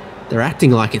 They're acting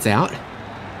like it's out.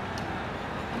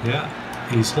 Yeah,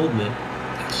 he's holding it.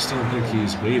 I just don't think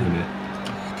he's waving it.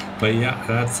 But yeah,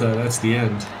 that's the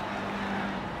end.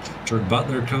 Jordan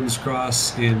Butler comes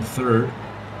across in third.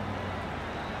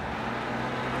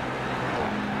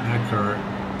 That car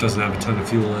doesn't have a ton of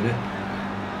fuel in it.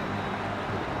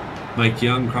 Mike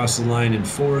Young crosses the line in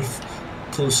fourth,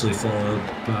 closely followed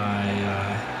by,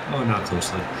 oh, not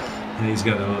closely. And he's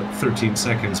got about 13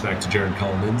 seconds back to Jared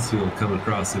Collins, who will come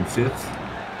across in fifth.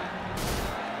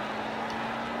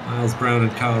 Miles Brown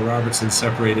and Kyle Robertson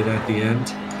separated at the end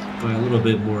by a little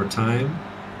bit more time.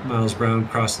 Miles Brown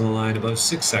crossing the line about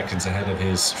 6 seconds ahead of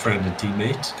his friend and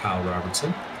teammate, Kyle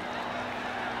Robertson.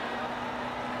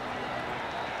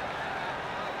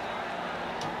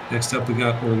 Next up, we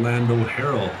got Orlando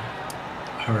Harrell.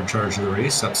 Hard charge of the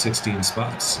race, up 16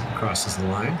 spots, crosses the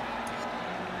line.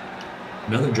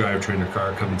 Another drivetrainer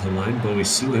car coming to the line, Bowie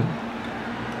Suin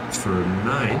for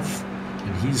 9th,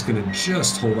 and he's going to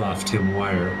just hold off Tim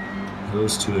Wire.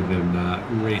 Those two have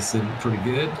been racing pretty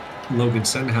good. Logan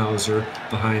Sennhauser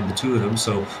behind the 2 of them,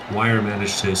 so Wire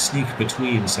managed to sneak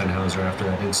between Sennhauser after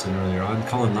that incident earlier on.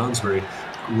 Colin Lonsbury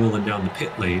rolling down the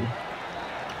pit lane,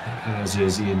 as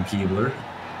is Ian Giebler.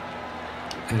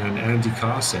 And Andy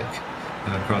Kosick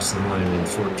across the line in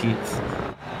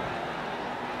 14th.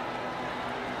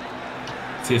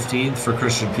 15th for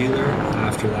Christian Peeler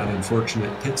after that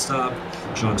unfortunate pit stop.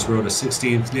 John Sirota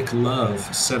 16th. Nick Love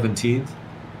 17th.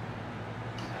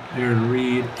 Aaron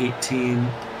Reed 18th.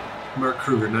 Mark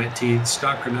Kruger 19th.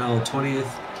 Scott Grinnell 20th.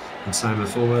 And Simon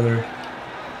Fullweather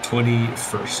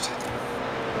 21st.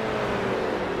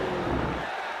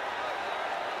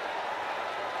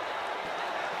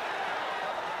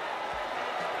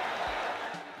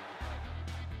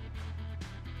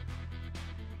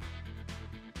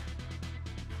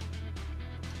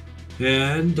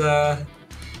 And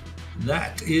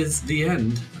that is the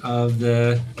end of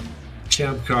the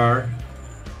ChampCar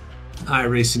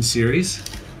iRacing Series.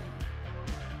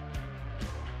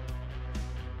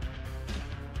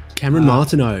 Cameron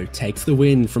Martineau takes the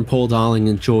win from Paul Darling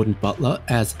and Jordan Butler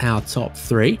as our top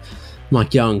 3.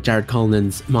 Mike Young, Jared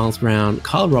Collins, Miles Brown,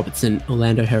 Kyle Robertson,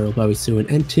 Orlando Harrell, Bowie Suin,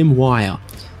 and Tim Wire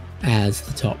as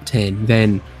the top 10.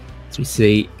 Then, as we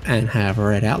see and have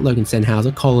read out, Logan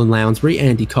Sennhauser, Colin Lounsbury,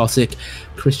 Andy Kosick,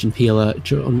 Christian Peeler,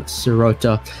 John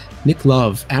Sirota, Nick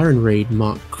Love, Aaron Reed,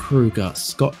 Mark Kruger,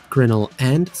 Scott Grinnell,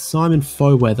 and Simon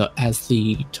Fullweather as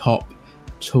the top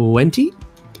 20.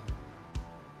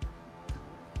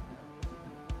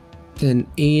 Then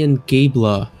Ian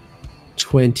Giebler,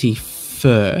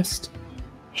 21st.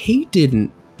 He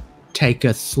didn't take a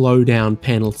slowdown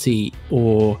penalty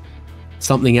or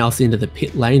something else into the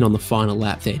pit lane on the final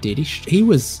lap there, did he? He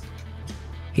was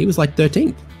like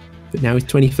 13th. but now he's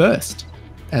 21st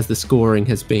as the scoring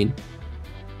has been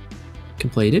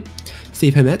completed.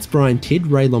 Steve Hermetz, Brian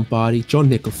Tidd, Ray Lombardi, John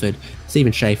Nicholford,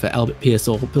 Stephen Schaefer, Albert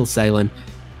Pearsall, Bill Salen,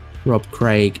 Rob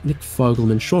Craig, Nick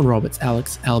Fogelman, Sean Roberts,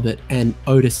 Alex Albert, and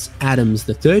Otis Adams,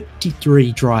 the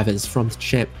 33 drivers from the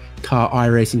Champ Car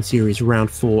iRacing Series Round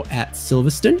 4 at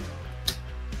Silverstone.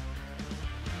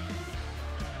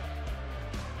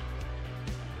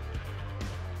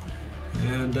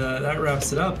 And that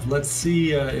wraps it up. Let's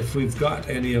see if we've got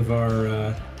any of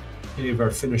our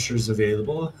finishers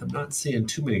available. I'm not seeing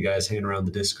too many guys hanging around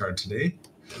the discard today.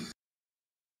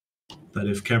 But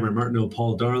if Cameron Martineau,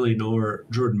 Paul Darling, or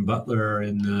Jordan Butler are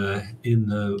in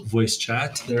the voice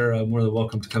chat, they're more than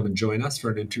welcome to come and join us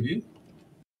for an interview.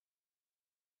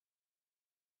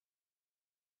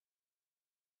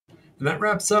 And that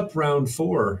wraps up round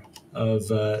 4 of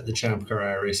the ChampCar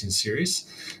iRacing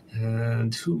Series.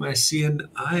 And who am I seeing?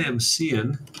 I am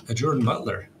seeing a Jordan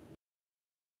Butler.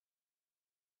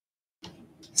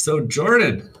 So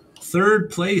Jordan,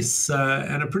 3rd place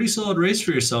and a pretty solid race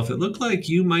for yourself. It looked like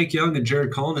you, Mike Young, and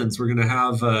Jared Collins were going to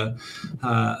have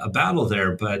a battle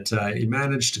there, but you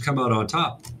managed to come out on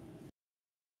top.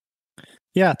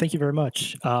 Yeah, thank you very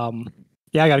much.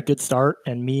 Yeah, I got a good start,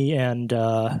 and me and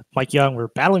Mike Young were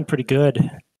battling pretty good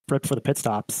right before the pit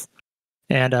stops.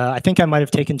 And I think I might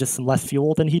have taken just some less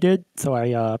fuel than he did, so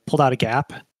I pulled out a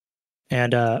gap.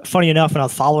 And funny enough, when I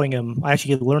was following him, I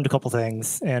actually learned a couple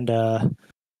things, and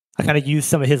I kind of used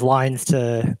some of his lines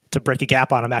to break a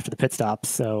gap on him after the pit stops.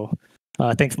 So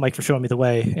thanks, Mike, for showing me the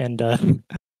way. And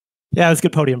yeah, it was a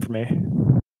good podium for me.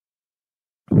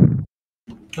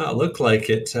 It looked like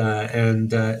it,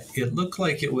 and it looked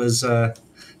like it was.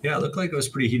 It looked like it was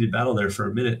a pretty heated battle there for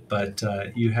a minute, but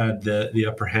you had the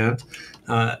upper hand.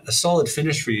 A solid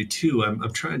finish for you too.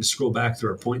 I'm trying to scroll back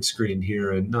through our point screen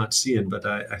here and not seeing, but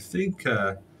I think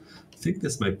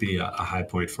this might be a high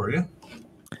point for you.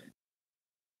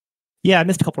 Yeah, I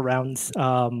missed a couple rounds.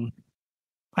 I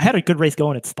had a good race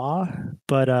going at Spa,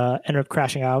 but ended up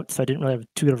crashing out, so I didn't really have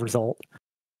too good of a result.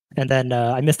 And then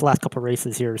I missed the last couple of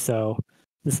races here, so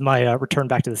this is my return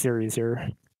back to the series here.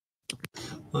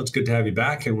 Well, it's good to have you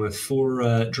back, and with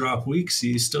 4 drop weeks,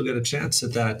 you still get a chance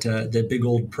at that big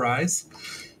old prize.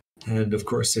 And of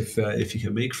course, if you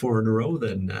can make 4 in a row,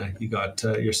 then you got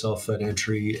yourself an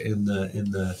entry in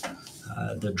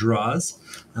the draws.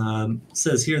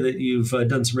 Says here that you've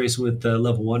done some racing with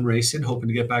Level 1 Racing, hoping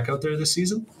to get back out there this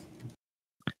season.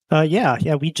 Yeah,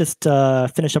 we just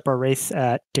finished up our race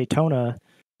at Daytona,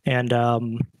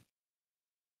 and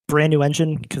brand new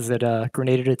engine because it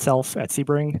grenaded itself at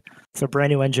Sebring. So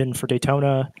brand new engine for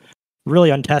Daytona, really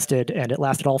untested, and it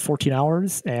lasted all 14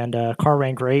 hours, and car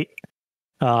ran great.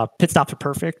 Pit stops were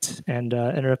perfect, and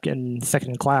ended up getting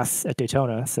second in class at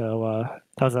Daytona. So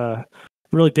that was a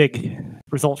really big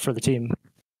result for the team.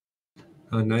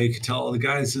 Now you can tell all the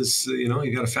guys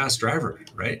you got a fast driver,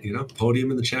 right? Podium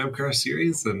in the ChampCar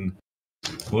Series and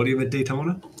podium at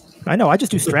Daytona. I know. I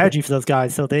just do strategy for those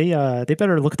guys, so they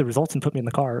better look at the results and put me in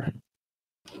the car.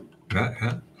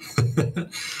 Yeah.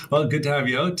 Well, good to have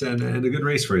you out, and a good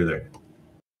race for you there.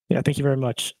 Yeah, thank you very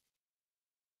much.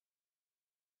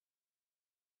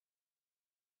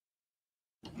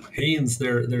 Haynes,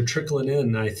 they're trickling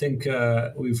in. I think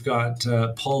we've got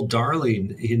Paul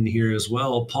Darling in here as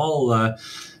well. Paul,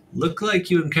 looked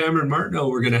like you and Cameron Martineau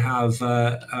were going to have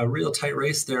a real tight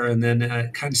race there, and then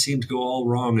it kind of seemed to go all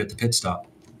wrong at the pit stop.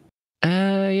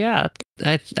 Yeah,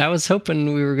 I was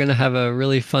hoping we were going to have a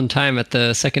really fun time at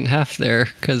the second half there,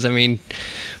 because, I mean,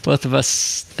 both of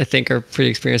us, I think, are pretty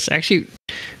experienced. I actually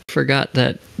forgot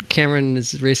that Cameron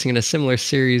is racing in a similar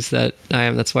series that I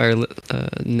am. That's why our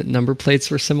number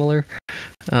plates were similar.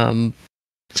 So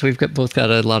we've both got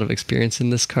a lot of experience in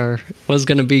this car. Was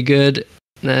going to be good,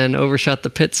 then overshot the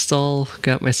pit stall,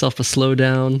 got myself a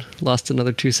slowdown, lost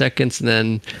another 2 seconds, and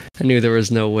then I knew there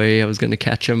was no way I was going to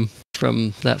catch him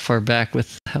from that far back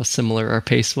with how similar our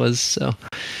pace was. So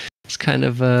it's kind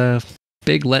of a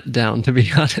big letdown, to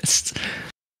be honest.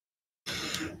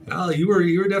 Well, you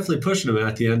were definitely pushing him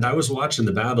at the end. I was watching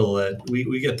the battle.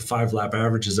 We get the 5-lap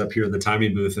averages up here in the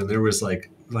timing booth, and there was like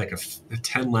a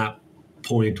 10-lap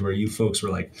point where you folks were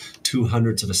like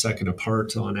 0.02 of a second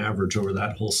apart on average over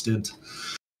that whole stint.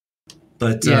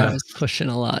 But yeah, I was pushing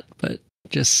a lot, but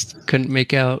just couldn't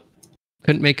make up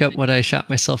what I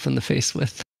shot myself in the face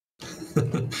with.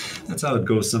 That's how it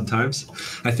goes sometimes.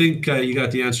 I think you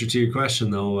got the answer to your question,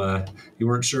 though. You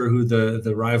weren't sure who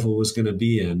the rival was going to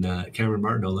be, and Cameron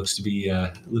Martineau looks to be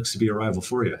a rival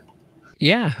for you.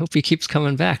 Yeah, hope he keeps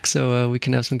coming back so we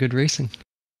can have some good racing.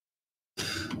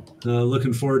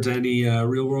 Looking forward to any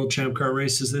real-world ChampCar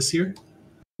races this year?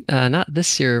 Not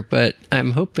this year, but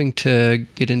I'm hoping to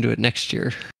get into it next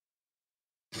year.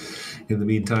 In the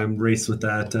meantime, race with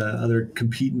that other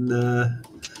competing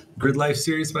Grid Life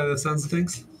series by the sounds of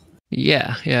things?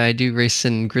 Yeah, I do race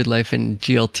in Grid Life and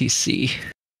GLTC.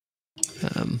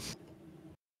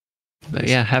 But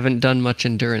yeah, haven't done much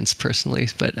endurance personally,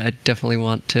 but I definitely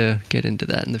want to get into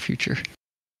that in the future.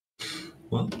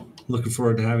 Well, looking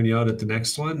forward to having you out at the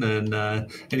next one. And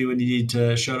anyone you need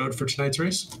to shout out for tonight's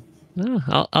race?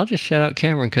 I'll just shout out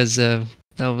Cameron because that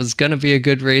was going to be a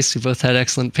good race. We both had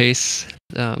excellent pace.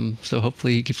 So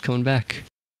hopefully he keeps coming back.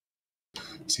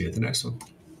 See you at the next one.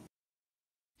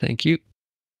 Thank you.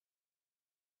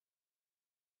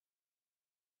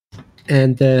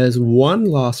 And there's one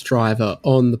last driver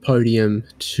on the podium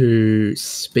to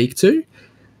speak to,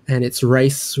 and it's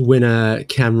race winner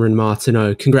Cameron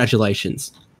Martineau.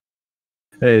 Congratulations.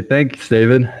 Hey, thanks,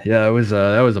 David. Yeah, that was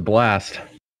a blast.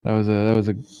 That was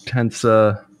a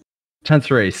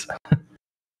tense race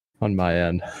on my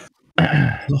end.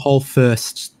 The whole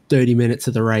first 30 minutes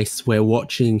of the race, we're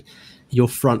watching your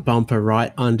front bumper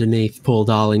right underneath Paul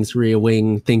Darling's rear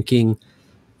wing, thinking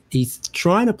he's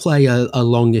trying to play a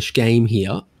longish game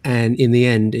here. And in the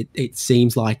end, it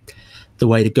seems like the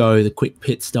way to go, the quick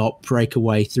pit stop, break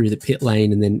away through the pit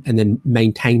lane, and then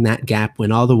maintain that gap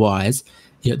when otherwise,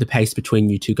 the pace between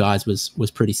you two guys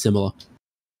was pretty similar.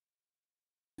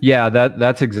 Yeah,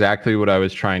 that's exactly what I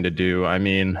was trying to do. I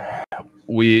mean,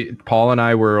 Paul and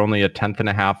I were only a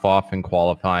 10.5 off in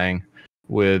qualifying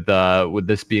with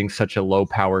this being such a low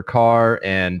power car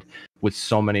and with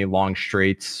so many long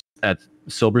straights at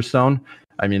Silverstone.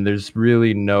 I mean, there's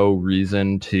really no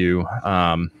reason to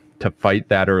fight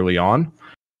that early on,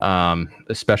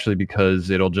 especially because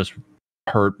it'll just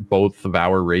hurt both of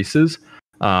our races.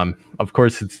 Of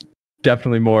course, it's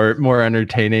definitely more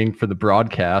entertaining for the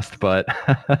broadcast, but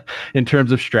in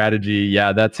terms of strategy,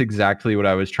 yeah, that's exactly what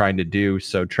I was trying to do.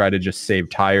 So try to just save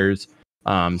tires,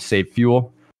 save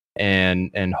fuel,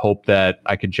 and hope that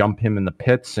I could jump him in the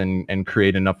pits and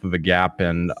create enough of a gap.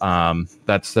 And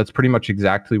that's pretty much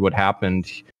exactly what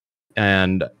happened.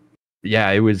 And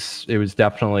yeah, it was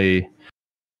definitely,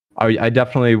 I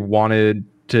definitely wanted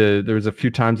to, there was a few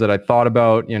times that I thought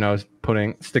about,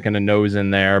 sticking a nose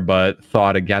in there, but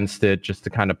thought against it just to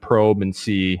kind of probe and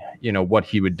see, what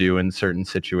he would do in certain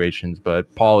situations.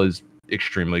 But Paul is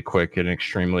extremely quick and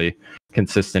extremely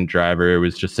consistent driver. It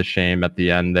was just a shame at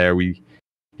the end there.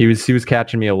 He was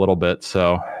catching me a little bit,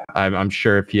 so I'm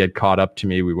sure if he had caught up to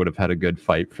me, we would have had a good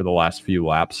fight for the last few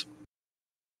laps.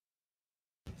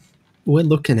 We're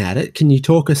looking at it. Can you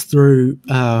talk us through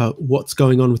what's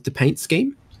going on with the paint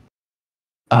scheme?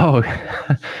 Oh,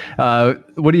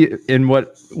 what do you, in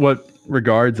what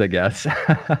regards, I guess?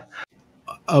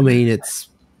 I mean, it's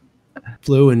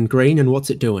blue and green, and what's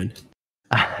it doing?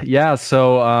 Yeah,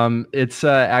 so it's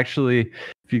actually,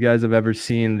 if you guys have ever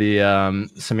seen the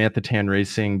Samantha Tan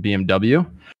Racing BMW,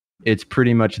 it's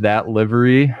pretty much that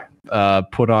livery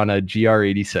put on a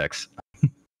GR86.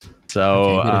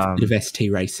 So okay, bit of ST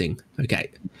racing.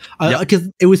 Okay, because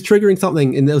it was triggering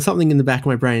something, and there was something in the back of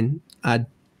my brain.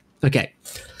 Okay,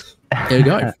 there you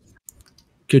go.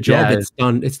 Good job. Yeah,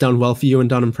 it's done well for you and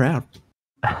done and proud.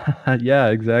 Yeah,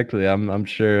 exactly. I'm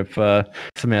sure if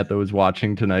Samantha was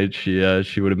watching tonight, she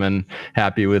would have been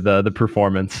happy with the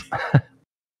performance.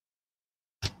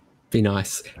 Be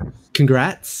nice.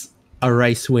 Congrats, a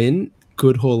race win,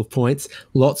 good haul of points.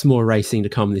 Lots more racing to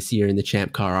come this year in the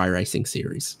ChampCar iRacing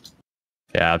series.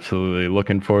 Yeah, absolutely.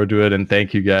 Looking forward to it, and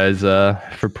thank you guys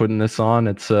for putting this on.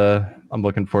 I'm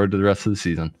looking forward to the rest of the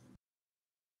season.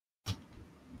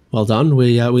 Well done.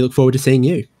 We look forward to seeing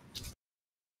you.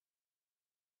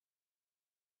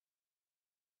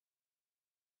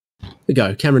 We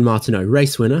go. Cameron Martineau,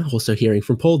 race winner. Also hearing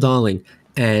from Paul Darling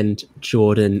and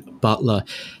Jordan Butler.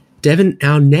 Devon,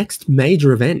 our next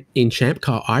major event in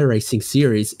ChampCar iRacing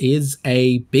series is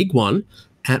a big one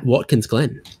at Watkins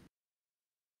Glen.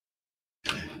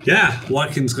 Yeah,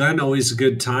 Watkins Glen, always a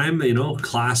good time,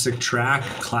 classic track,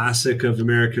 classic of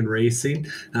American racing,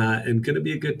 and going to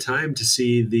be a good time to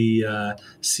see the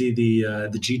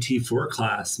GT4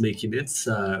 class making its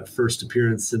first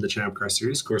appearance in the ChampCar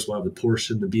series. Of course, we'll have the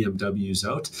Porsche and the BMWs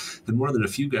out, and more than a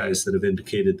few guys that have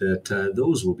indicated that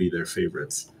those will be their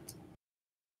favorites.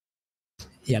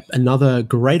 Yep, another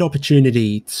great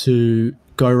opportunity to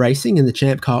go racing in the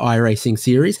ChampCar iRacing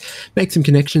series. Make some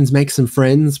connections, make some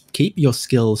friends, keep your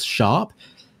skills sharp,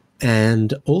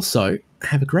 and also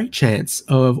have a great chance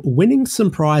of winning some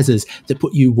prizes that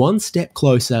put you one step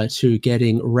closer to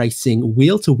getting racing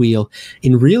wheel-to-wheel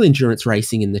in real endurance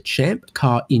racing in the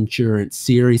ChampCar Endurance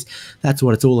Series. That's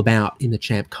what it's all about in the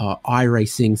ChampCar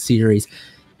iRacing series.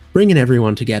 bringing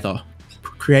everyone together,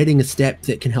 creating a step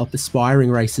that can help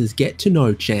aspiring racers get to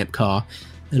know ChampCar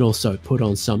and also put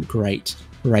on some great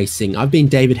racing. I've been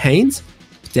David Haynes,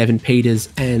 Devin Peters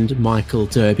and Michael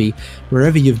Derby.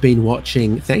 Wherever you've been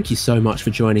watching, thank you so much for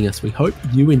joining us. We hope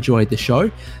you enjoyed the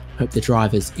show. Hope the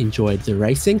drivers enjoyed the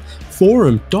racing.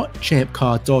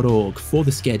 Forum.champcar.org for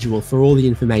the schedule, for all the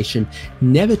information.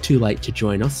 Never too late to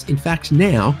join us. In fact,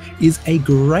 now is a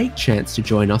great chance to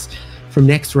join us. From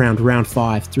next round, round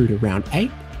 5 through to round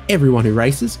 8, everyone who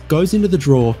races goes into the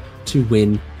draw to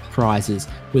win prizes.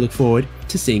 We look forward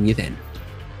to seeing you then.